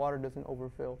make sure the water doesn't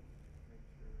overfill. Make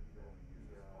sure you don't use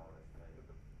the smallest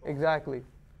height. Exactly.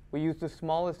 We use the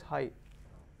smallest height.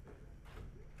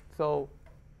 So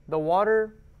the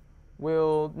water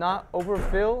will not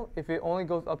overfill if it only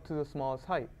goes up to the smallest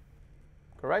height.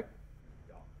 Correct?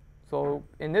 Yeah. So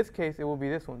in this case, it will be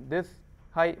this one. This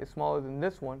height is smaller than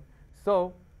this one.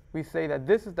 So we say that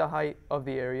this is the height of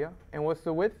the area. And what's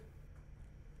the width?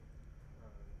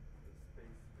 The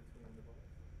space between the bars.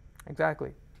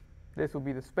 Exactly. This will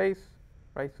be the space,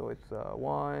 right? So it's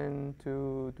 1,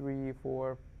 2, 3,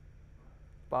 4,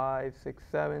 5, 6,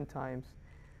 7 times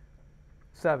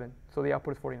 7. So the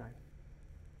output is 49.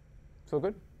 So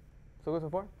good? So good so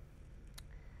far?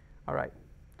 All right.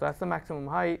 So that's the maximum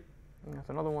height. And that's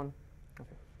another one.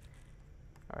 Okay.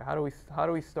 All right. How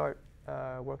do we start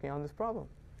working on this problem?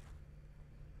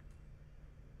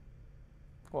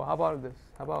 Well, how about this?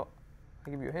 How about I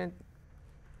give you a hint?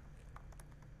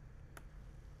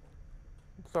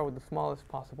 Start with the smallest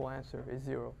possible answer is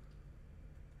 0.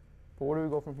 But where do we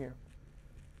go from here?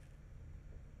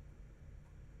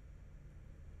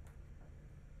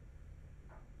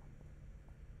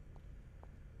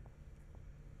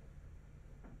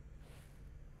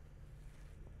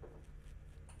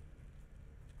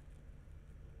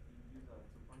 You use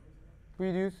 2 pointers again?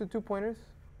 We use the 2 pointers.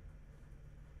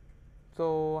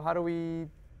 So how do we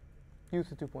use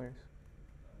the 2 pointers?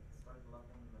 Start left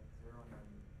one at 0 and then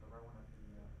the right one at the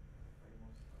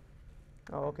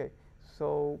rightmost. Oh, okay.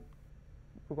 So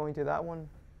we're going to that one.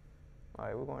 All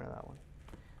right, we're going to that one.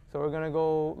 So we're going to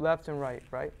go left and right,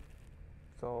 right?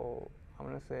 So I'm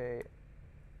going to say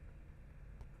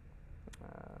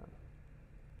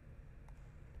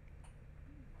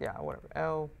yeah, whatever.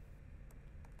 L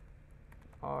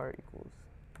R equals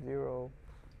 0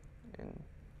 and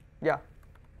yeah.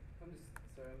 I'm just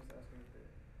asking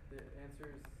if the answer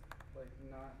is like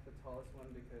not the tallest one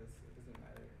because it doesn't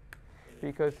matter.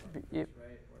 Because it's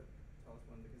right or the tallest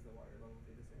one because the water level will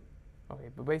be the same. Okay,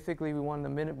 but basically we want the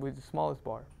minute with the smallest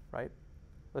bar, right?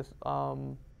 Let's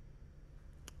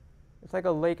It's like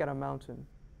a lake at a mountain.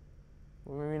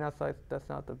 Well, maybe not. That's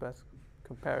not the best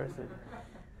comparison.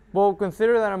 Well,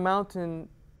 consider that a mountain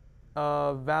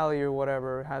valley or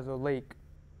whatever has a lake,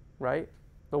 right?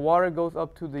 The water goes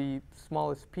up to the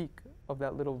smallest peak of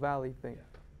that little valley thing.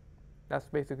 Yeah. That's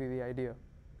basically the idea.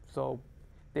 So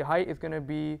the height is going to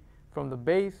be from the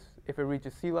base, if it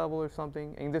reaches sea level or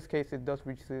something. In this case, it does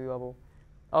reach sea level,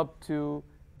 up to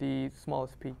the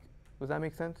smallest peak. Does that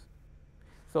make sense?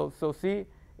 So see,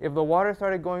 if the water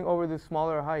started going over the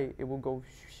smaller height, it will go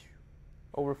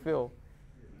overfill.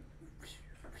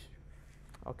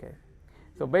 Okay.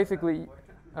 So basically,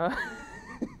 all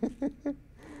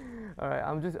right.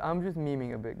 I'm just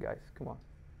memeing a bit, guys. Come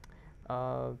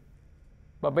on.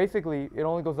 But basically, it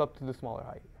only goes up to the smaller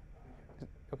height.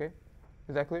 Okay?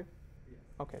 Is that clear? Yes.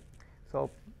 Okay. So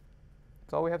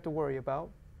that's all we have to worry about.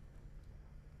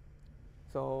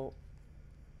 So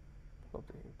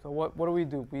what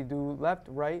do? We do left,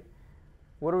 right.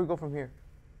 Where do we go from here?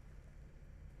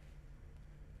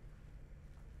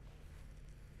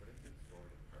 What if it's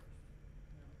sorted first?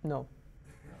 No.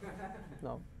 No.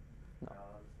 No. No,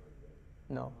 it's sorted.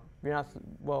 No. You're not.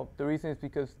 Well, the reason is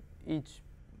because each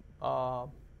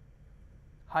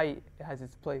height has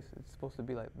its place. It's supposed to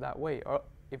be like that way. Or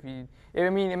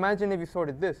imagine if you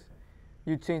sorted this,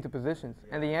 you'd change the positions,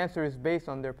 and the answer is based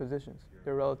on their positions,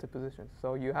 their relative positions.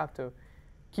 So you have to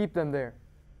keep them there.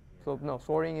 So no,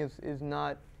 sorting is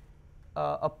not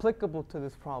applicable to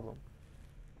this problem.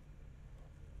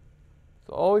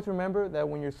 So always remember that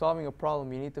when you're solving a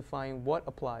problem, you need to find what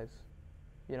applies.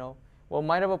 What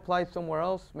might have applied somewhere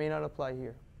else may not apply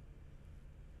here.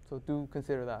 So do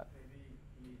consider that. Maybe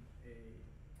you need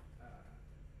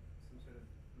some sort of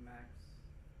max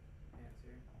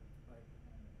answer, like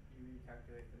you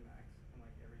recalculate the max on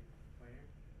like every pointer.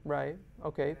 Right.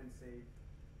 Okay. And then say,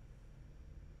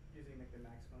 using like the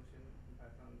max function in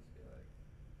Python, just be like,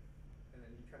 and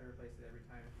then you try to replace it every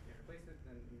time. If you can't replace it,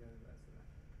 then you know that's the max.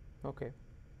 Okay.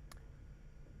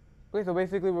 Okay. So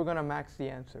basically, we're gonna max the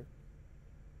answer.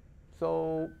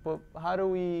 So, but how do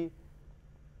we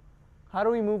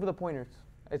move the pointers?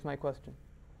 Is my question.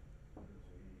 We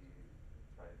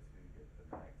try to get the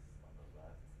max on the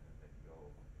left and then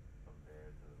go from there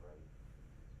to the right.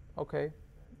 Okay.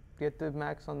 Get the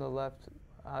max on the left.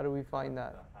 How do we find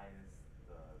that? The highest,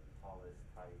 the tallest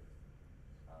height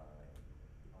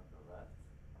on the left,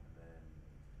 and then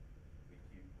we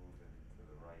keep moving to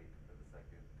the right for the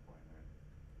second pointer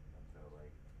until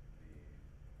like the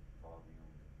volume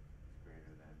is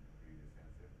greater than the previous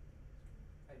answer.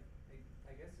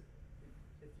 I guess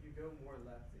if you go more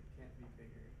left, it can't be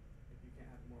bigger. If you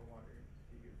can't have more water if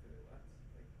you go further left.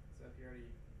 Like so,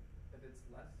 if it's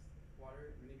less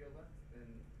water when you go left, then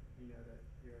you know that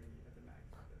you're already at the max.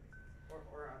 If that makes sense.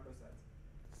 Or on both sides.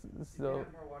 So. You can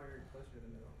have more water closer to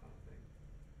the middle, I don't think.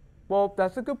 Well,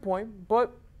 that's a good point.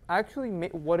 But actually,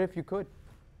 what if you could?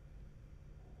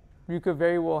 You could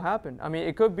very well happen. I mean,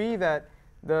 it could be that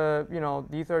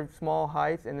these are small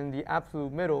heights, and in the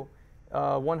absolute middle,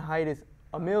 one height is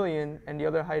 1,000,000 and the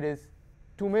other height is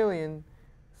 2,000,000.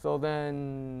 So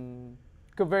then,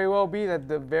 it could very well be that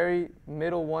the very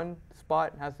middle one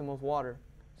spot has the most water.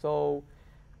 So,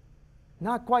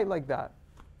 not quite like that.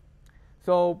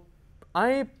 So,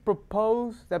 I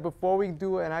propose that before we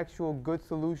do an actual good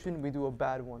solution, we do a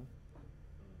bad one.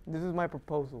 This is my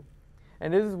proposal.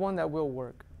 And this is one that will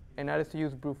work. And that is to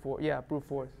use brute force. Yeah, brute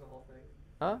force. The whole thing.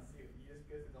 Huh? You just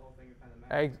go through the whole thing and find the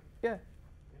max. Yeah.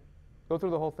 Go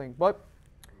through the whole thing. But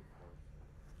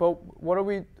what are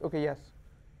we? Okay, yes.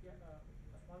 Yeah, a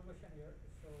small question here.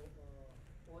 So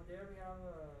over there we have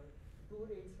two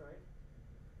eights, right?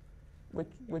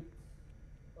 Which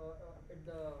At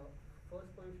the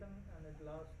first position and at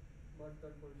last but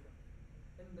third position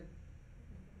in the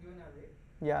given array.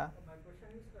 yeah. My question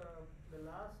is the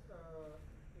last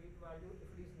 8 value, if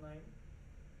it is 9,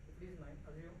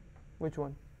 assume Which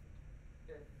one?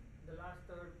 the last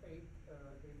third 8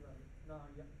 value. No,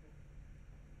 yeah.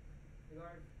 You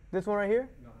got it? This one right here?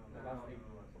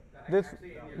 This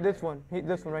this one.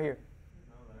 This one right here.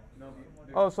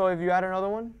 Oh, so if you add another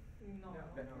one? No.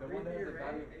 The one that has the value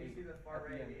and you eight see the far at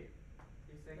the right end. 8.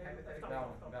 He's saying Then hypothetically.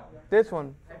 That one. This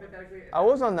one. Hypothetically. I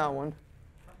was on that one.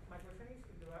 My question is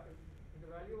if the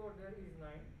value over there is 9.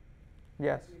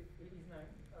 Yes. It is 9.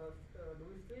 Do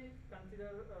we still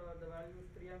consider the values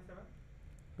 3 and 7?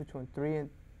 Which one?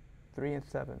 3 and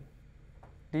 7.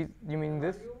 These? You mean The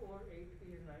this? value over 8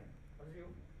 is 9.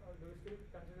 Assume. Do we still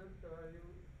consider the value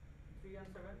 3 and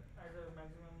 7 as a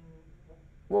maximum?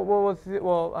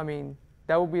 Well, I mean,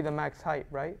 that would be the max height,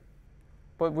 right?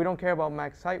 But we don't care about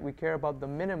max height. We care about the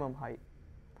minimum height.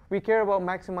 We care about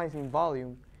maximizing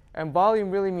volume, And volume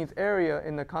really means area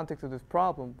in the context of this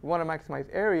problem. We want to maximize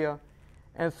area.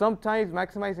 And sometimes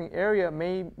maximizing area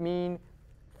may mean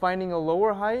finding a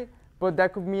lower height, but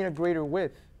that could mean a greater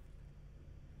width.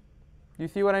 You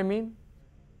see what I mean?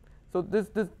 So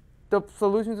the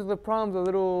solution to the problem is a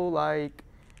little like,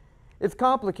 it's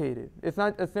complicated. It's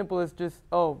not as simple as just,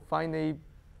 oh, find a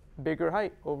bigger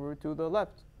height over to the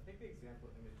left. I think the example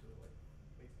image though, like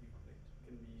makes you like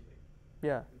can be like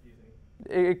Yeah,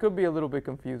 confusing. it could be a little bit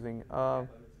confusing. Example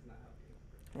image is not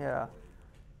helping. Yeah.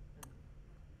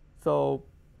 So,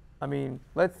 I mean,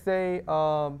 let's say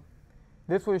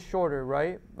this was shorter,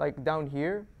 right? Like down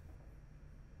here.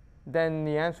 Then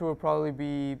the answer would probably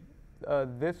be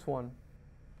this one.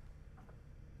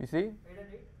 You see? 8 and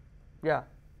 8. Yeah.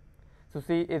 So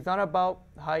see, it's not about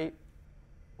height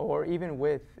or even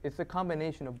width. It's a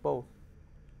combination of both,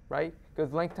 right?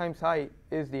 Because length times height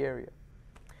is the area.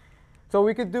 So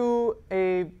we could do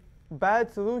a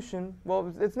bad solution.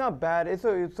 Well, it's not bad. It's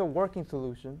a working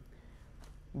solution.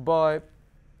 But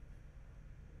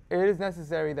it is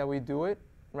necessary that we do it,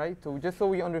 right? So just so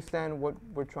we understand what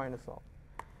we're trying to solve.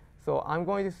 So I'm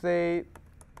going to say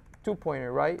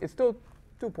 2-pointer, right? It's still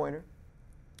 2-pointer.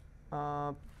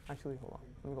 Actually, hold on.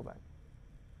 Let me go back.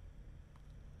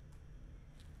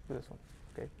 Do this one,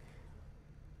 okay?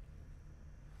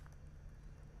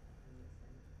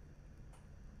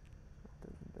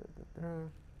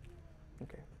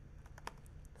 Okay.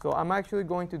 So I'm actually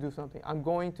going to do something. I'm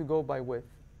going to go by width.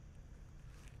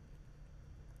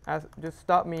 Just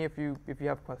stop me if you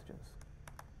have questions.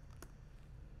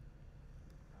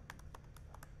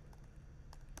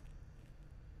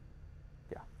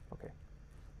 Yeah, okay.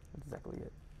 That's exactly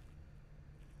it.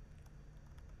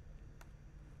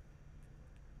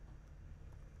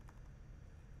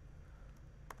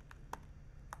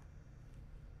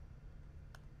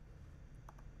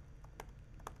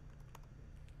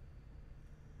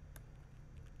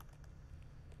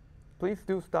 Please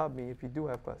do stop me if you do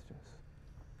have questions.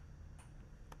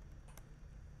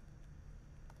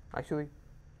 Actually,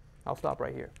 I'll stop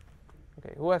right here.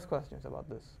 Okay, who has questions about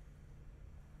this?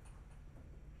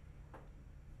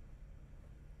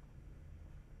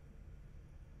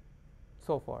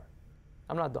 So far.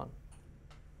 I'm not done.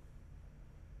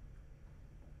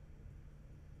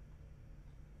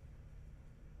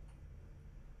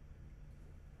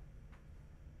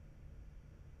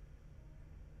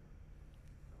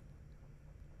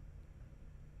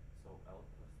 So L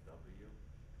plus W.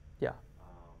 Yeah.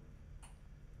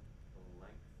 The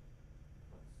length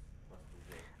plus the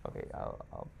width. Okay,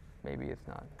 I'll maybe it's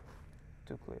not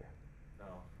too clear. No,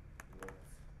 width.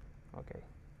 Okay.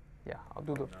 Yeah, I'll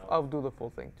No. do the full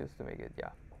thing just to make it,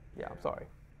 yeah. Yeah, I'm Yeah. sorry.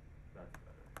 That's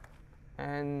better.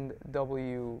 And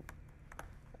W,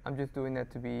 I'm just doing that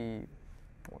to be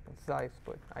more concise,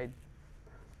 but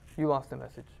you lost the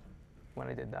message when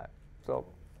I did that. So,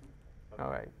 Okay. all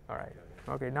right. Okay.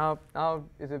 Okay, now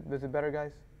is it better,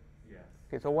 guys? Yes.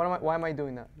 Okay, so why am I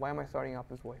doing that? Why am I starting off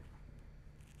this way?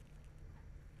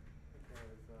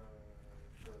 Because the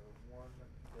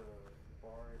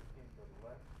bar in the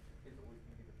left is always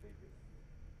going to be the biggest.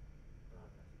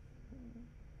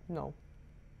 No.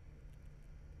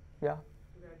 Yeah.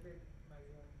 To calculate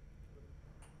maximum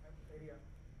area.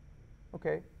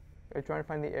 Okay. You're trying to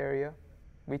find the area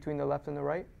between the left and the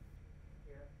right?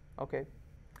 Yeah. Okay.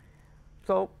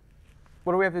 So,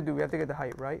 what do we have to do? We have to get the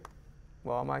height, right?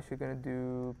 Well, I'm actually going to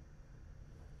do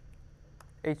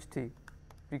HT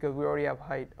because we already have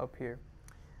height up here.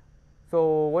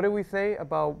 So, what did we say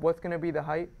about what's going to be the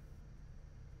height?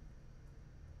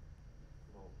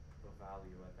 Well, the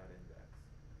value at that index,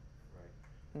 right?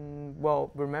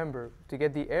 Well, remember, to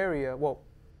get the area,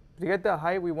 to get the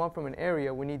height we want from an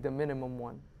area, we need the minimum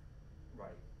one.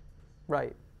 Right.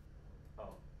 Right.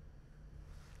 Oh.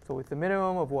 So it's the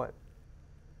minimum of what?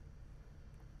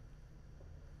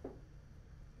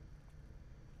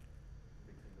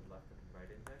 Between the left and right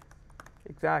index?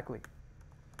 Exactly.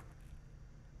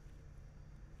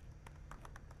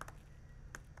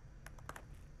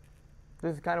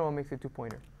 This is kind of what makes it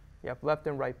 2-pointer. You have left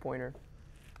and right pointer.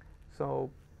 So,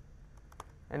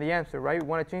 and the answer, right? We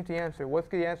want to change the answer. What's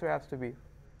the answer has to be?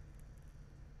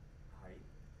 Height?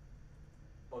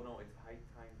 Oh no, it's height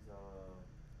times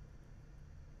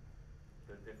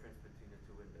the difference between the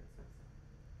two indexes.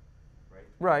 Right?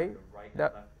 Right. The right and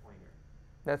That- left pointer.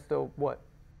 That's the what?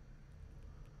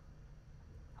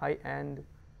 Height and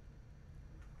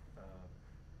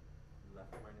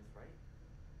Left minus right?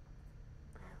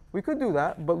 we could do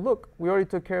that, but look, we already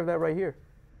took care of that right here.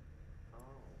 Oh.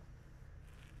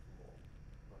 Cool.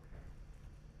 Okay.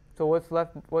 So what's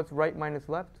left? What's right minus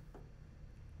left?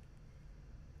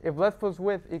 If left plus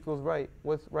width equals right,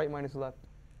 what's right minus left?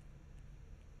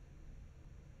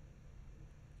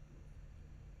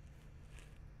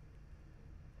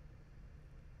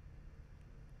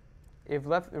 If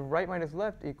right minus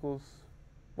left equals,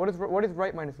 what is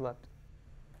right minus left?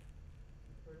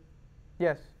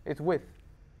 Yes, it's width.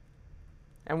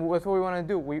 And that's what we want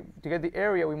to do. To get the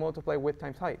area, we multiply width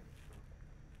times height.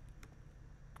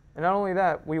 And not only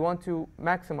that, we want to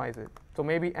maximize it. So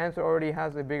maybe answer already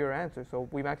has a bigger answer. So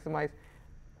we maximize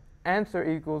answer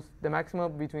equals the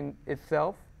maximum between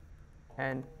itself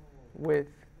and width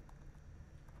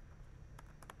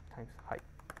times height.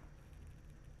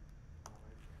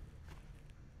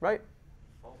 Right?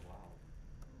 Oh wow.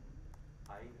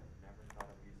 I have never thought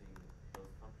of using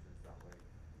those functions that way.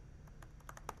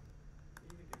 You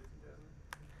can do it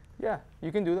 2000. Yeah,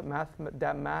 you can do that.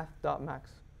 Math dot max.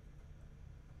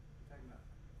 Talking about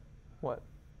What?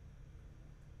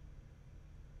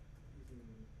 using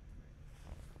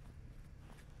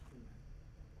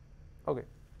Okay.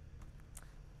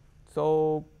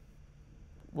 So,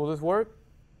 will this work?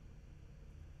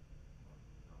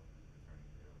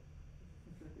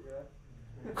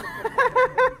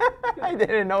 I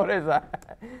didn't notice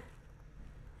that.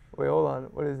 Wait, hold on.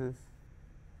 What is this?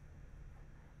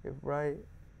 If right,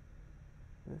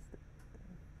 this.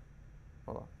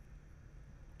 Hold on.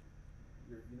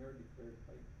 You never declared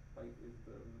height. Height is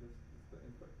the list, is the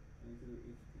input. You need to do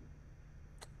HT.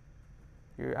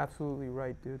 You're absolutely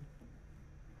right, dude.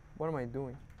 What am I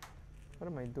doing? What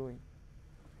am I doing?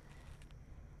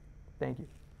 Thank you.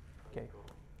 Okay.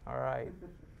 All right.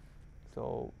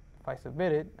 So if I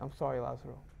submit it, I'm sorry,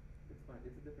 Lazaro. It's fine.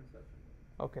 It's a different section.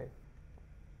 Okay.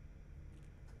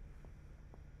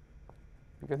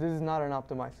 Because this is not an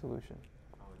optimized solution.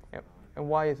 Oh, it's Yep. not. And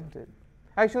why isn't it?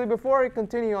 Actually, before I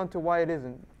continue on to why it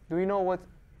isn't, do we know what's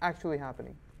actually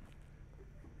happening?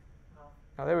 No.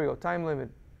 Oh, there we go. Time limit.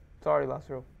 Sorry,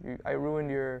 Lazaro. I ruined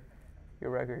your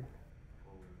record.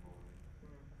 Holy moly.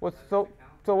 What's Lazarus so?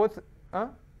 account? So what's? Huh?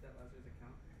 Is that Lazarus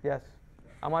account? Yes.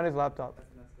 I'm on his laptop.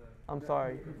 That's messed up. I'm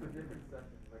sorry. It's a different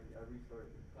session. Like I restarted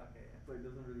it. Okay, yeah. So it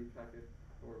doesn't really track it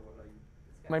for what I.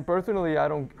 This I mean, guy's- personally, I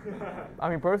don't. I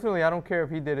mean, personally, I don't care if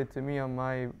he did it to me on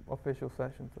my official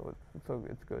session. So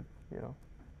it's good. You know,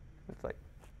 it's like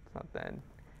it's not the end.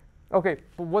 Okay,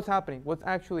 but what's happening? What's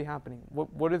actually happening?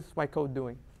 What is my code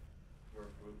doing? We're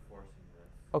brute forcing this.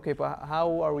 Okay, but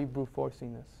how are we brute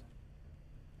forcing this?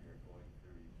 You're going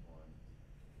through each one.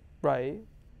 Right.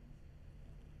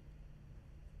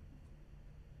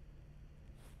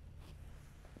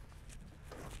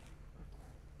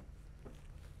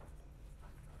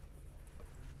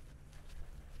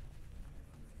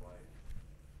 Why?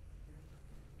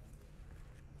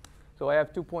 So I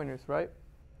have 2 pointers, right?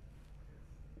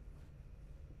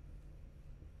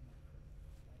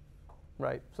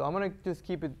 Right. So I'm gonna just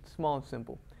keep it small and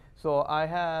simple. So I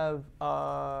have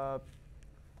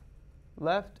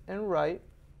left and right.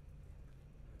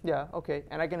 Yeah. Okay.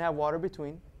 And I can have water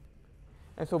between.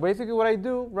 And so basically, what I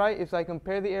do, right, is I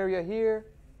compare the area here,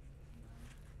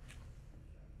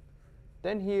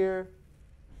 then here.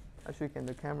 Actually, can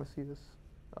the camera see this?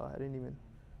 Oh, I didn't even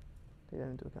take that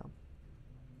into account.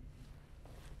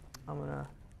 I'm gonna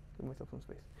give myself some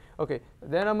space. Okay,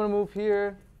 then I'm gonna move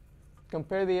here,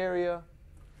 compare the area,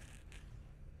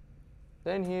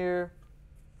 then here,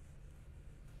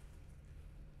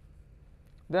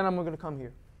 then I'm gonna come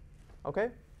here. Okay?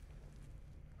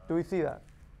 Do we see that?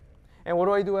 And what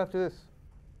do I do after this?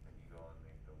 And you go and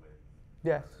make the width.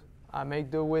 Yes, I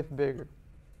make the width bigger.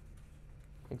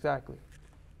 Exactly.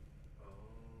 Oh.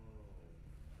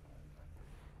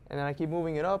 And then I keep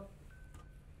moving it up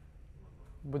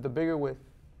with the bigger width.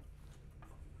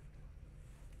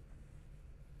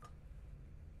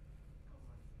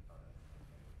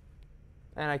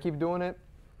 And I keep doing it.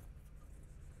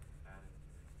 And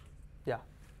Yeah.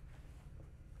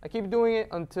 I keep doing it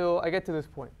until I get to this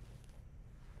point.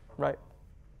 Right.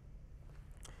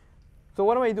 So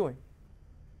what am I doing?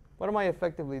 What am I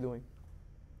effectively doing?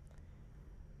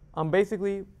 I'm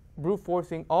basically brute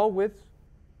forcing all widths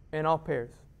and all pairs.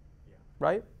 yeah.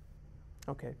 Right?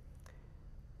 Okay.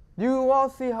 You all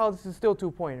see how this is still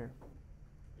 2-pointer.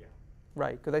 Yeah.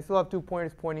 Right, because I still have 2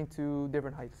 pointers pointing to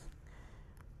different heights.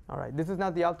 All right, this is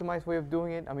not the optimized way of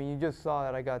doing it. I mean, you just saw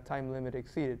that I got time limit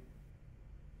exceeded.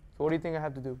 So what do you think I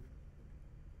have to do?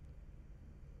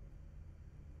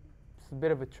 It's a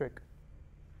bit of a trick,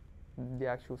 the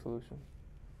actual solution.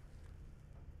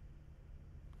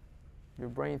 Your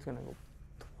brain's gonna go.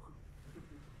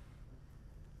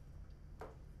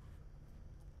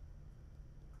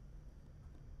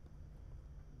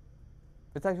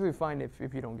 It's actually fine if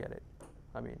you don't get it.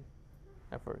 I mean,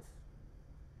 at first.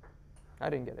 I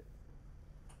didn't get it.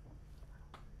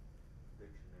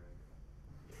 Dictionary.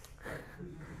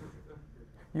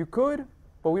 You could,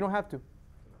 but we don't have to.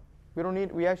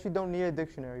 We actually don't need a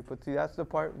dictionary, but see, that's the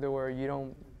part that where you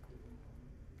don't,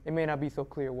 it may not be so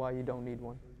clear why you don't need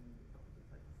one.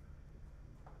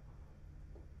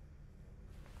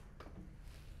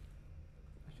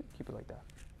 I should keep it like that.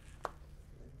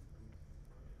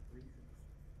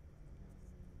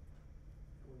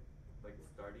 Like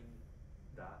starting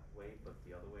that way, but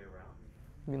the other way around?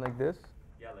 You mean like this?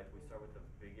 Yeah, like we start with the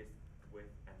biggest width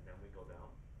and then we go down.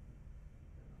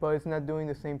 But it's not doing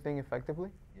the same thing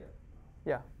effectively? Yeah.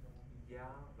 Yeah. Yeah,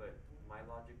 but my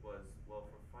logic was, well,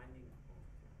 for finding.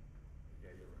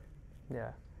 Yeah, you're right.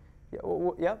 Yeah. Yeah.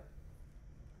 Well, yeah.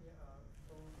 Yeah,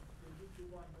 so we'll give 2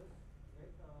 pointers,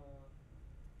 right?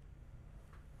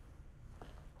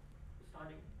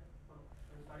 Starting,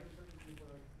 starting itself we'll give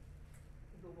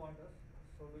 2 pointers.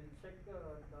 So we'll check the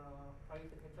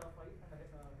height h of I and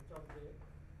h of j.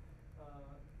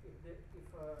 If h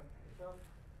of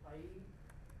I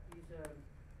is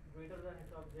greater than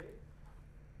h of j,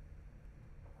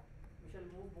 we shall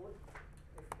move both.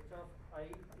 If h of I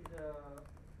is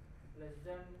less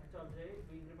than h of j,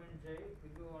 we increment j, we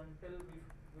go until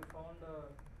we found the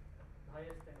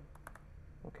highest thing.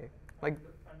 Okay. And Like.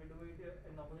 and we do it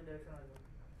in opposite direction as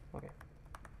well. Okay.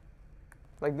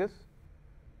 Like this?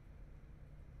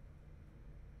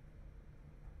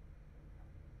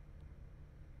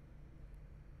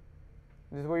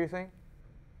 This is what you're saying?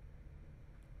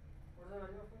 What is the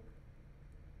value of it?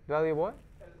 Value of what?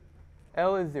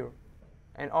 L. L is 0.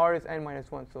 And R is n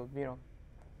minus 1, so, you know,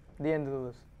 the end of the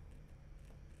list.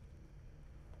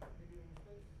 Did you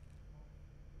initialize?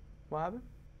 What happened?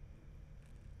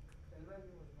 L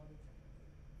value was not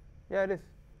initialized. Yeah, it is.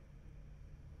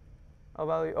 L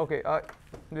value, okay,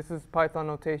 this is Python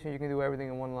notation. You can do everything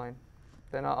in one line.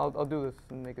 Then I'll do this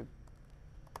and make it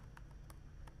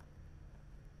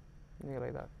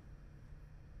like that.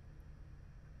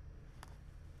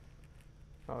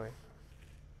 Okay.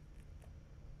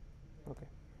 Okay.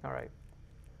 All right.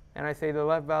 And I say the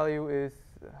left value is,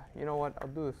 you know what? I'll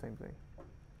do the same thing.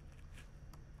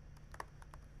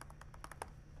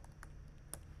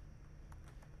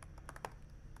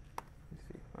 Let's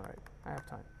see. All right. I have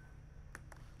time.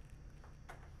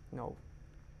 No.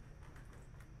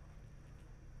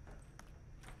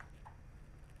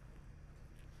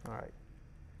 All right.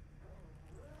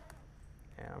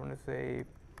 And I'm going to say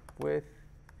width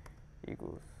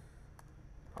equals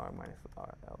R minus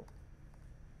RL.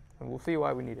 And we'll see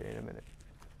why we need it in a minute.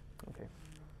 Okay.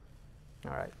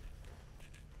 All right.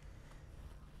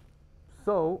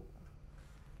 So,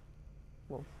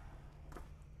 well,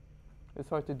 it's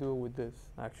hard to do it with this,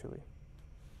 actually.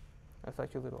 That's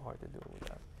actually a little hard to do it with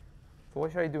that. So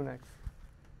what should I do next?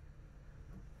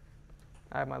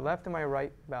 I have my left and my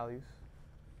right values.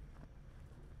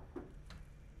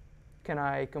 Can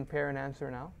I compare an answer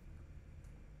now?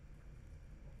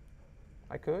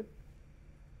 I could,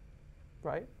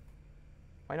 right?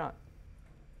 Why not?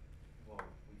 Well,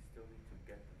 we still need to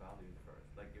get the values first.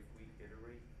 Like if we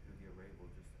iterate through the array, we'll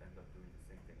just end up doing the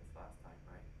same thing as last time,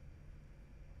 right?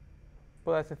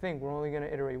 But that's the thing, we're only going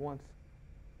to iterate once.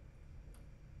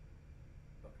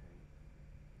 Okay.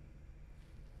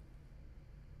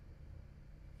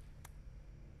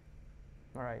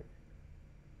 All right.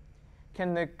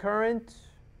 Can the current,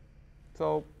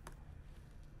 so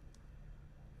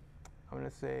I'm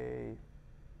going to say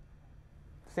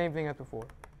same thing as before.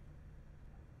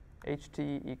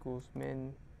 HT equals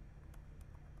min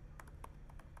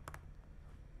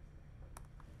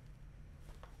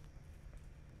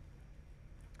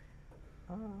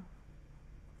all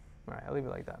right, I'll leave it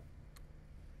like that.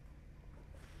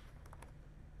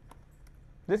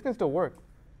 This can still work.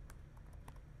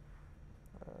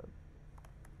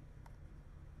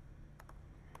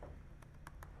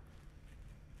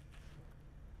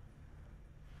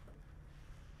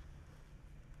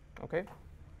 Okay.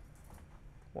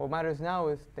 What matters now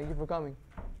is thank you for coming.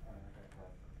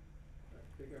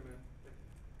 Take care, man.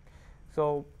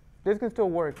 So this can still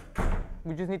work.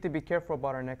 We just need to be careful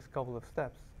about our next couple of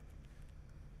steps.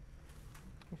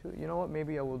 Actually, you know what?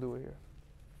 Maybe I will do it here.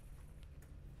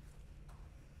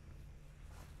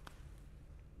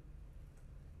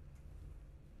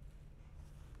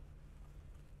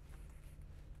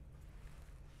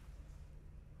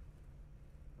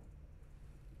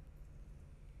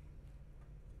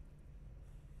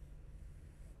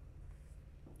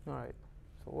 All right,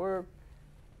 so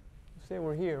say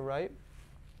we're here, right?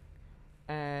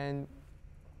 And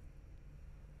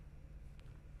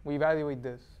we evaluate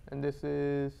this, and this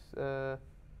is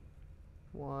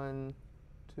 1,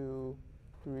 2,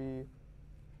 3,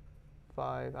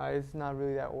 5. It's not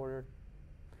really that ordered.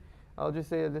 I'll just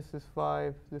say that this is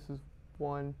 5, this is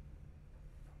 1.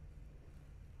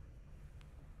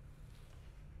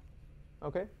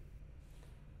 Okay?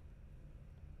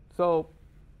 So,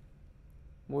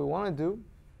 what we want to do,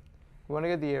 we want to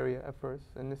get the area at first,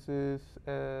 and this is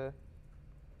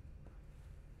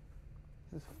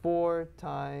 4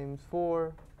 times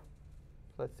 4,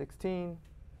 so that's 16.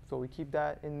 So we keep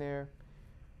that in there.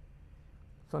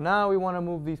 So now we want to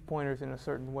move these pointers in a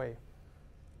certain way,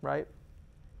 right?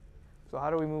 So how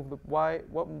do we move the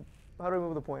how do we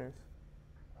move the pointers?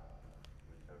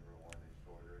 Whichever one is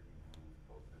shorter, you move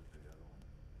closer to the other one.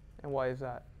 And why is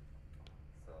that?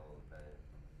 So that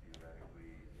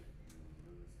theoretically, if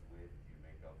you lose width, you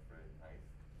make up for it in height.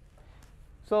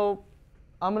 So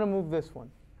I'm going to move this one.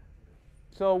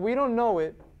 So we don't know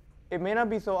it. It may not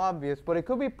be so obvious, but it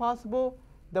could be possible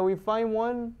that we find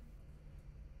one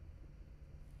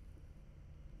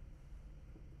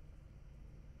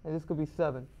and this could be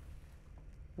 7,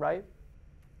 right?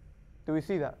 Do we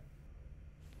see that?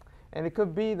 And it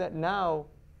could be that now,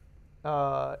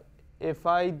 if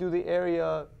I do the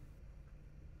area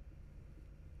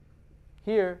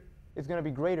here, it's going to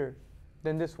be greater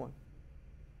than this one.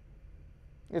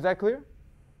 Is that clear?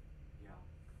 Yeah.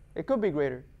 It could be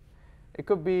greater. It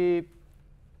could be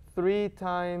 3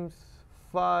 times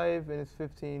 5 and it's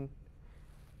 15.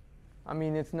 I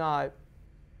mean, it's not,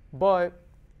 but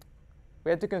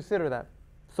we have to consider that.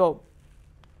 So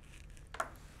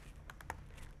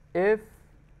if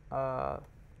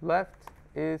left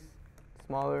is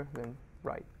smaller than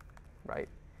right,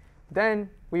 then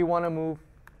we want to move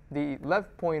the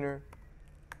left pointer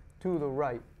to the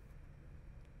right.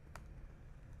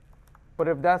 But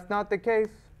if that's not the case,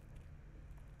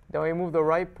 then we move the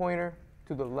right pointer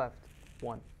to the left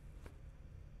 1.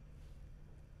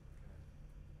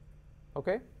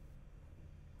 Okay?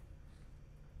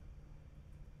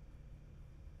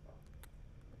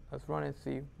 Let's run and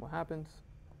see what happens.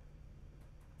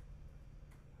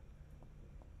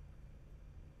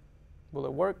 Will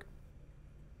it work?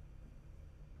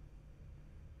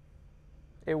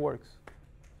 It works.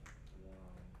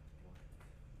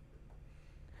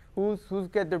 Who's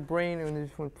got their brain and they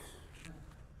just went?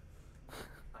 I'm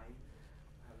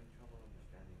having trouble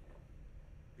understanding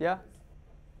it. Yeah.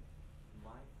 Because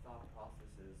my thought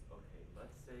process is, okay,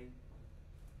 let's say,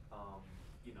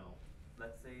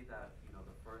 let's say that,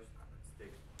 the first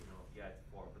stick, yeah, it's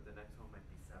 4, but the next one might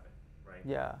be 7, right?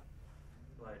 Yeah.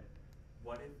 But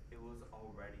what if it was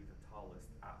already the tallest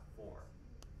at 4,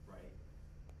 right?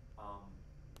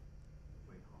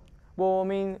 Wait, hold on. Well, I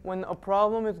mean, when a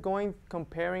problem is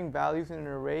comparing values in an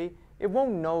array, it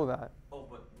won't know that. Oh,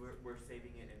 but we're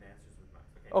saving it in answers with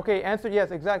max. Okay, answer,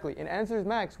 yes, exactly. In answers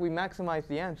max, we maximize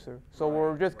the answer. So Right,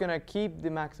 we're just right. going to keep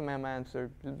the maximum answer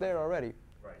there already.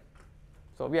 Right.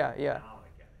 So yeah. Now I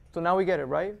get it. So now we get it,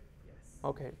 right? Yes.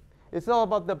 Okay. It's all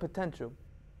about the potential,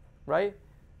 right?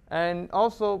 And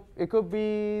also, it could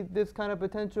be this kind of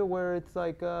potential where it's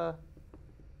like,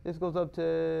 this goes up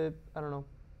to, I don't know,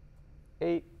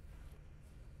 8.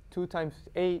 2 times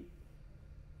 8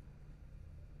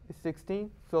 is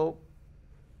 16. So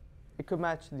it could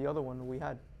match the other one we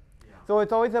had. Yeah. So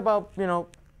it's always about,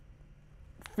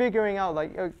 figuring out,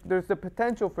 like, there's the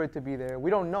potential for it to be there. We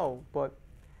don't know, but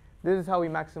this is how we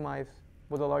maximize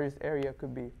what the largest area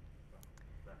could be.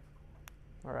 That's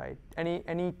cool. All right.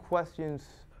 Any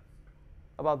questions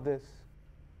about this?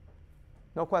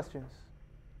 No questions?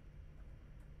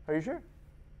 Are you sure?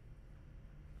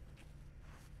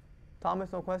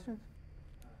 Thomas, no questions?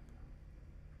 No.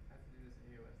 I have to do this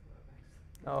AOS lab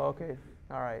next. Oh, okay.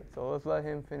 All right. So let's let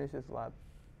him finish his lab.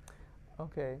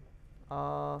 Okay.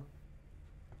 So.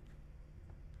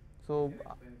 You can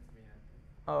explain it to me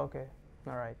after. Oh, okay.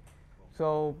 All right.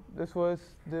 So this was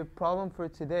the problem for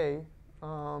today.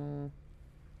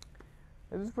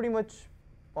 This is pretty much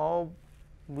all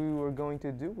we were going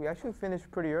to do. We actually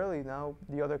finished pretty early. Now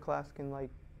the other class can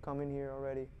come in here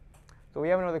already. So we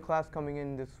have another class coming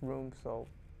in this room. So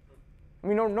I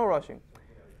mean, no rushing.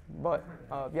 But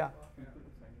yeah. Can you put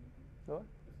the signing? The what?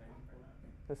 The signing for that?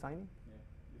 The signing? Yeah,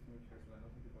 just to make sure so I know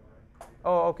some people are already.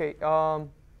 Oh, okay.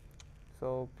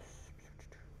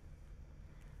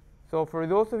 So for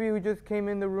those of you who just came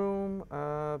in the room,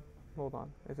 hold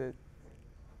on.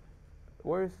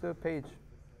 Where's the page?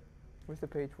 Where's the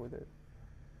page with it?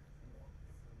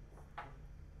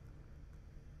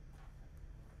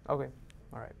 Okay.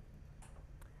 All right.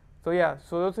 So yeah.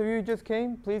 So those of you who just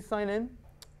came, please sign in.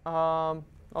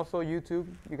 Also YouTube,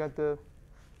 you got the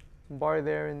bar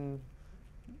there in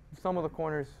some of the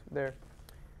corners there.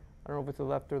 I don't know if it's the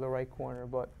left or the right corner,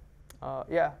 but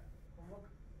yeah.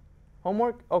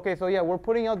 Homework? Okay, so yeah, we're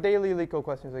putting out daily leak code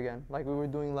questions again, like we were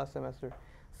doing last semester.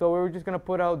 So we were just gonna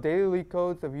put out daily leak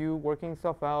codes of you working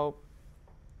stuff out.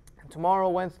 And tomorrow,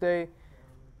 Wednesday,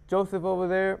 Joseph over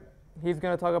there, he's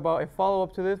gonna talk about a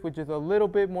follow-up to this, which is a little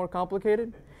bit more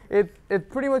complicated. It's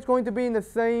pretty much going to be in the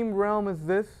same realm as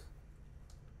this,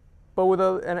 but with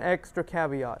an extra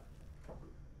caveat.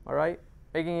 All right,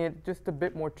 making it just a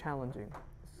bit more challenging.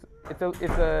 It's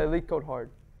a leak code hard.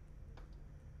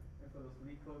 And for those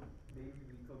daily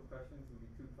leak code questions will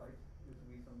be two types. This will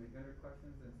be some beginner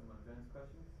questions and some advanced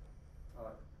questions.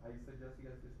 I suggest you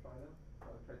guys just try them.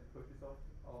 Try to push yourself.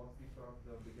 I'll see start off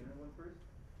the beginner one first,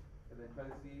 and then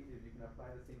try to see if you can apply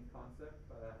the same concept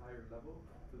but at a higher level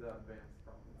to the advanced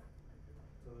problem.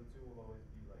 So the two will always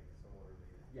be like somewhat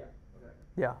related. Yeah, exactly.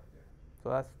 Yeah. So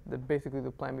that's basically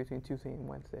the plan between Tuesday and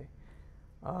Wednesday.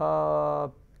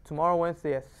 Tomorrow,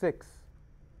 Wednesday at 6.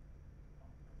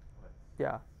 What?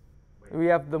 Yeah. Wait. We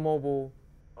have the mobile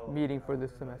Oh, meeting for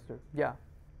this semester. Yeah.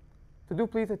 So do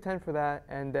please attend for that.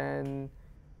 And then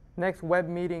next web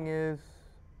meeting is,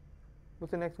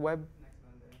 what's the next web? Next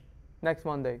Monday Next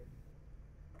Monday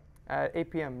at 8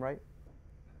 p.m., right?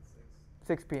 at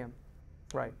 6 p.m.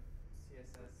 Right.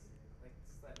 CSS, like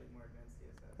slightly more advanced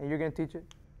CSS. And you're going to teach it?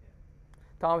 Yeah.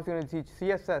 Tom's going to teach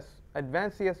CSS,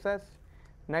 advanced CSS,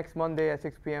 next Monday at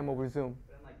 6 p.m. over Zoom.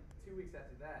 But then like 2 weeks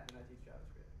after that, then I teach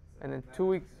JavaScript. So And then that 2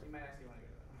 weeks. You might actually want to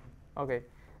go to that. Okay.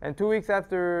 And 2 weeks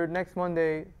after next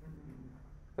Monday,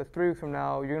 that's 3 weeks from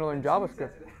now, you're going to learn 2 weeks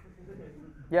JavaScript. after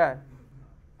that, Yeah.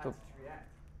 I So- teach React.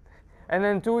 And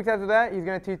then 2 weeks after that, he's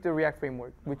going to teach the React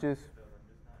framework, which is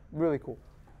really cool.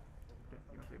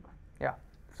 Yeah.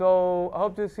 So I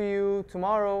hope to see you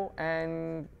tomorrow.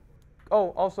 And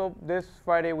also this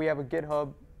Friday we have a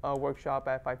GitHub workshop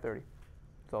at 5:30.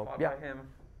 So Taught yeah, by him.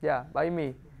 yeah, by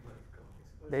me.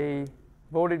 They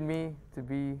voted me to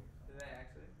be. Did they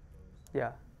actually?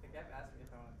 Yeah, They kept asking me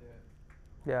if I want to do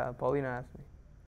it. yeah. Paulina asked me.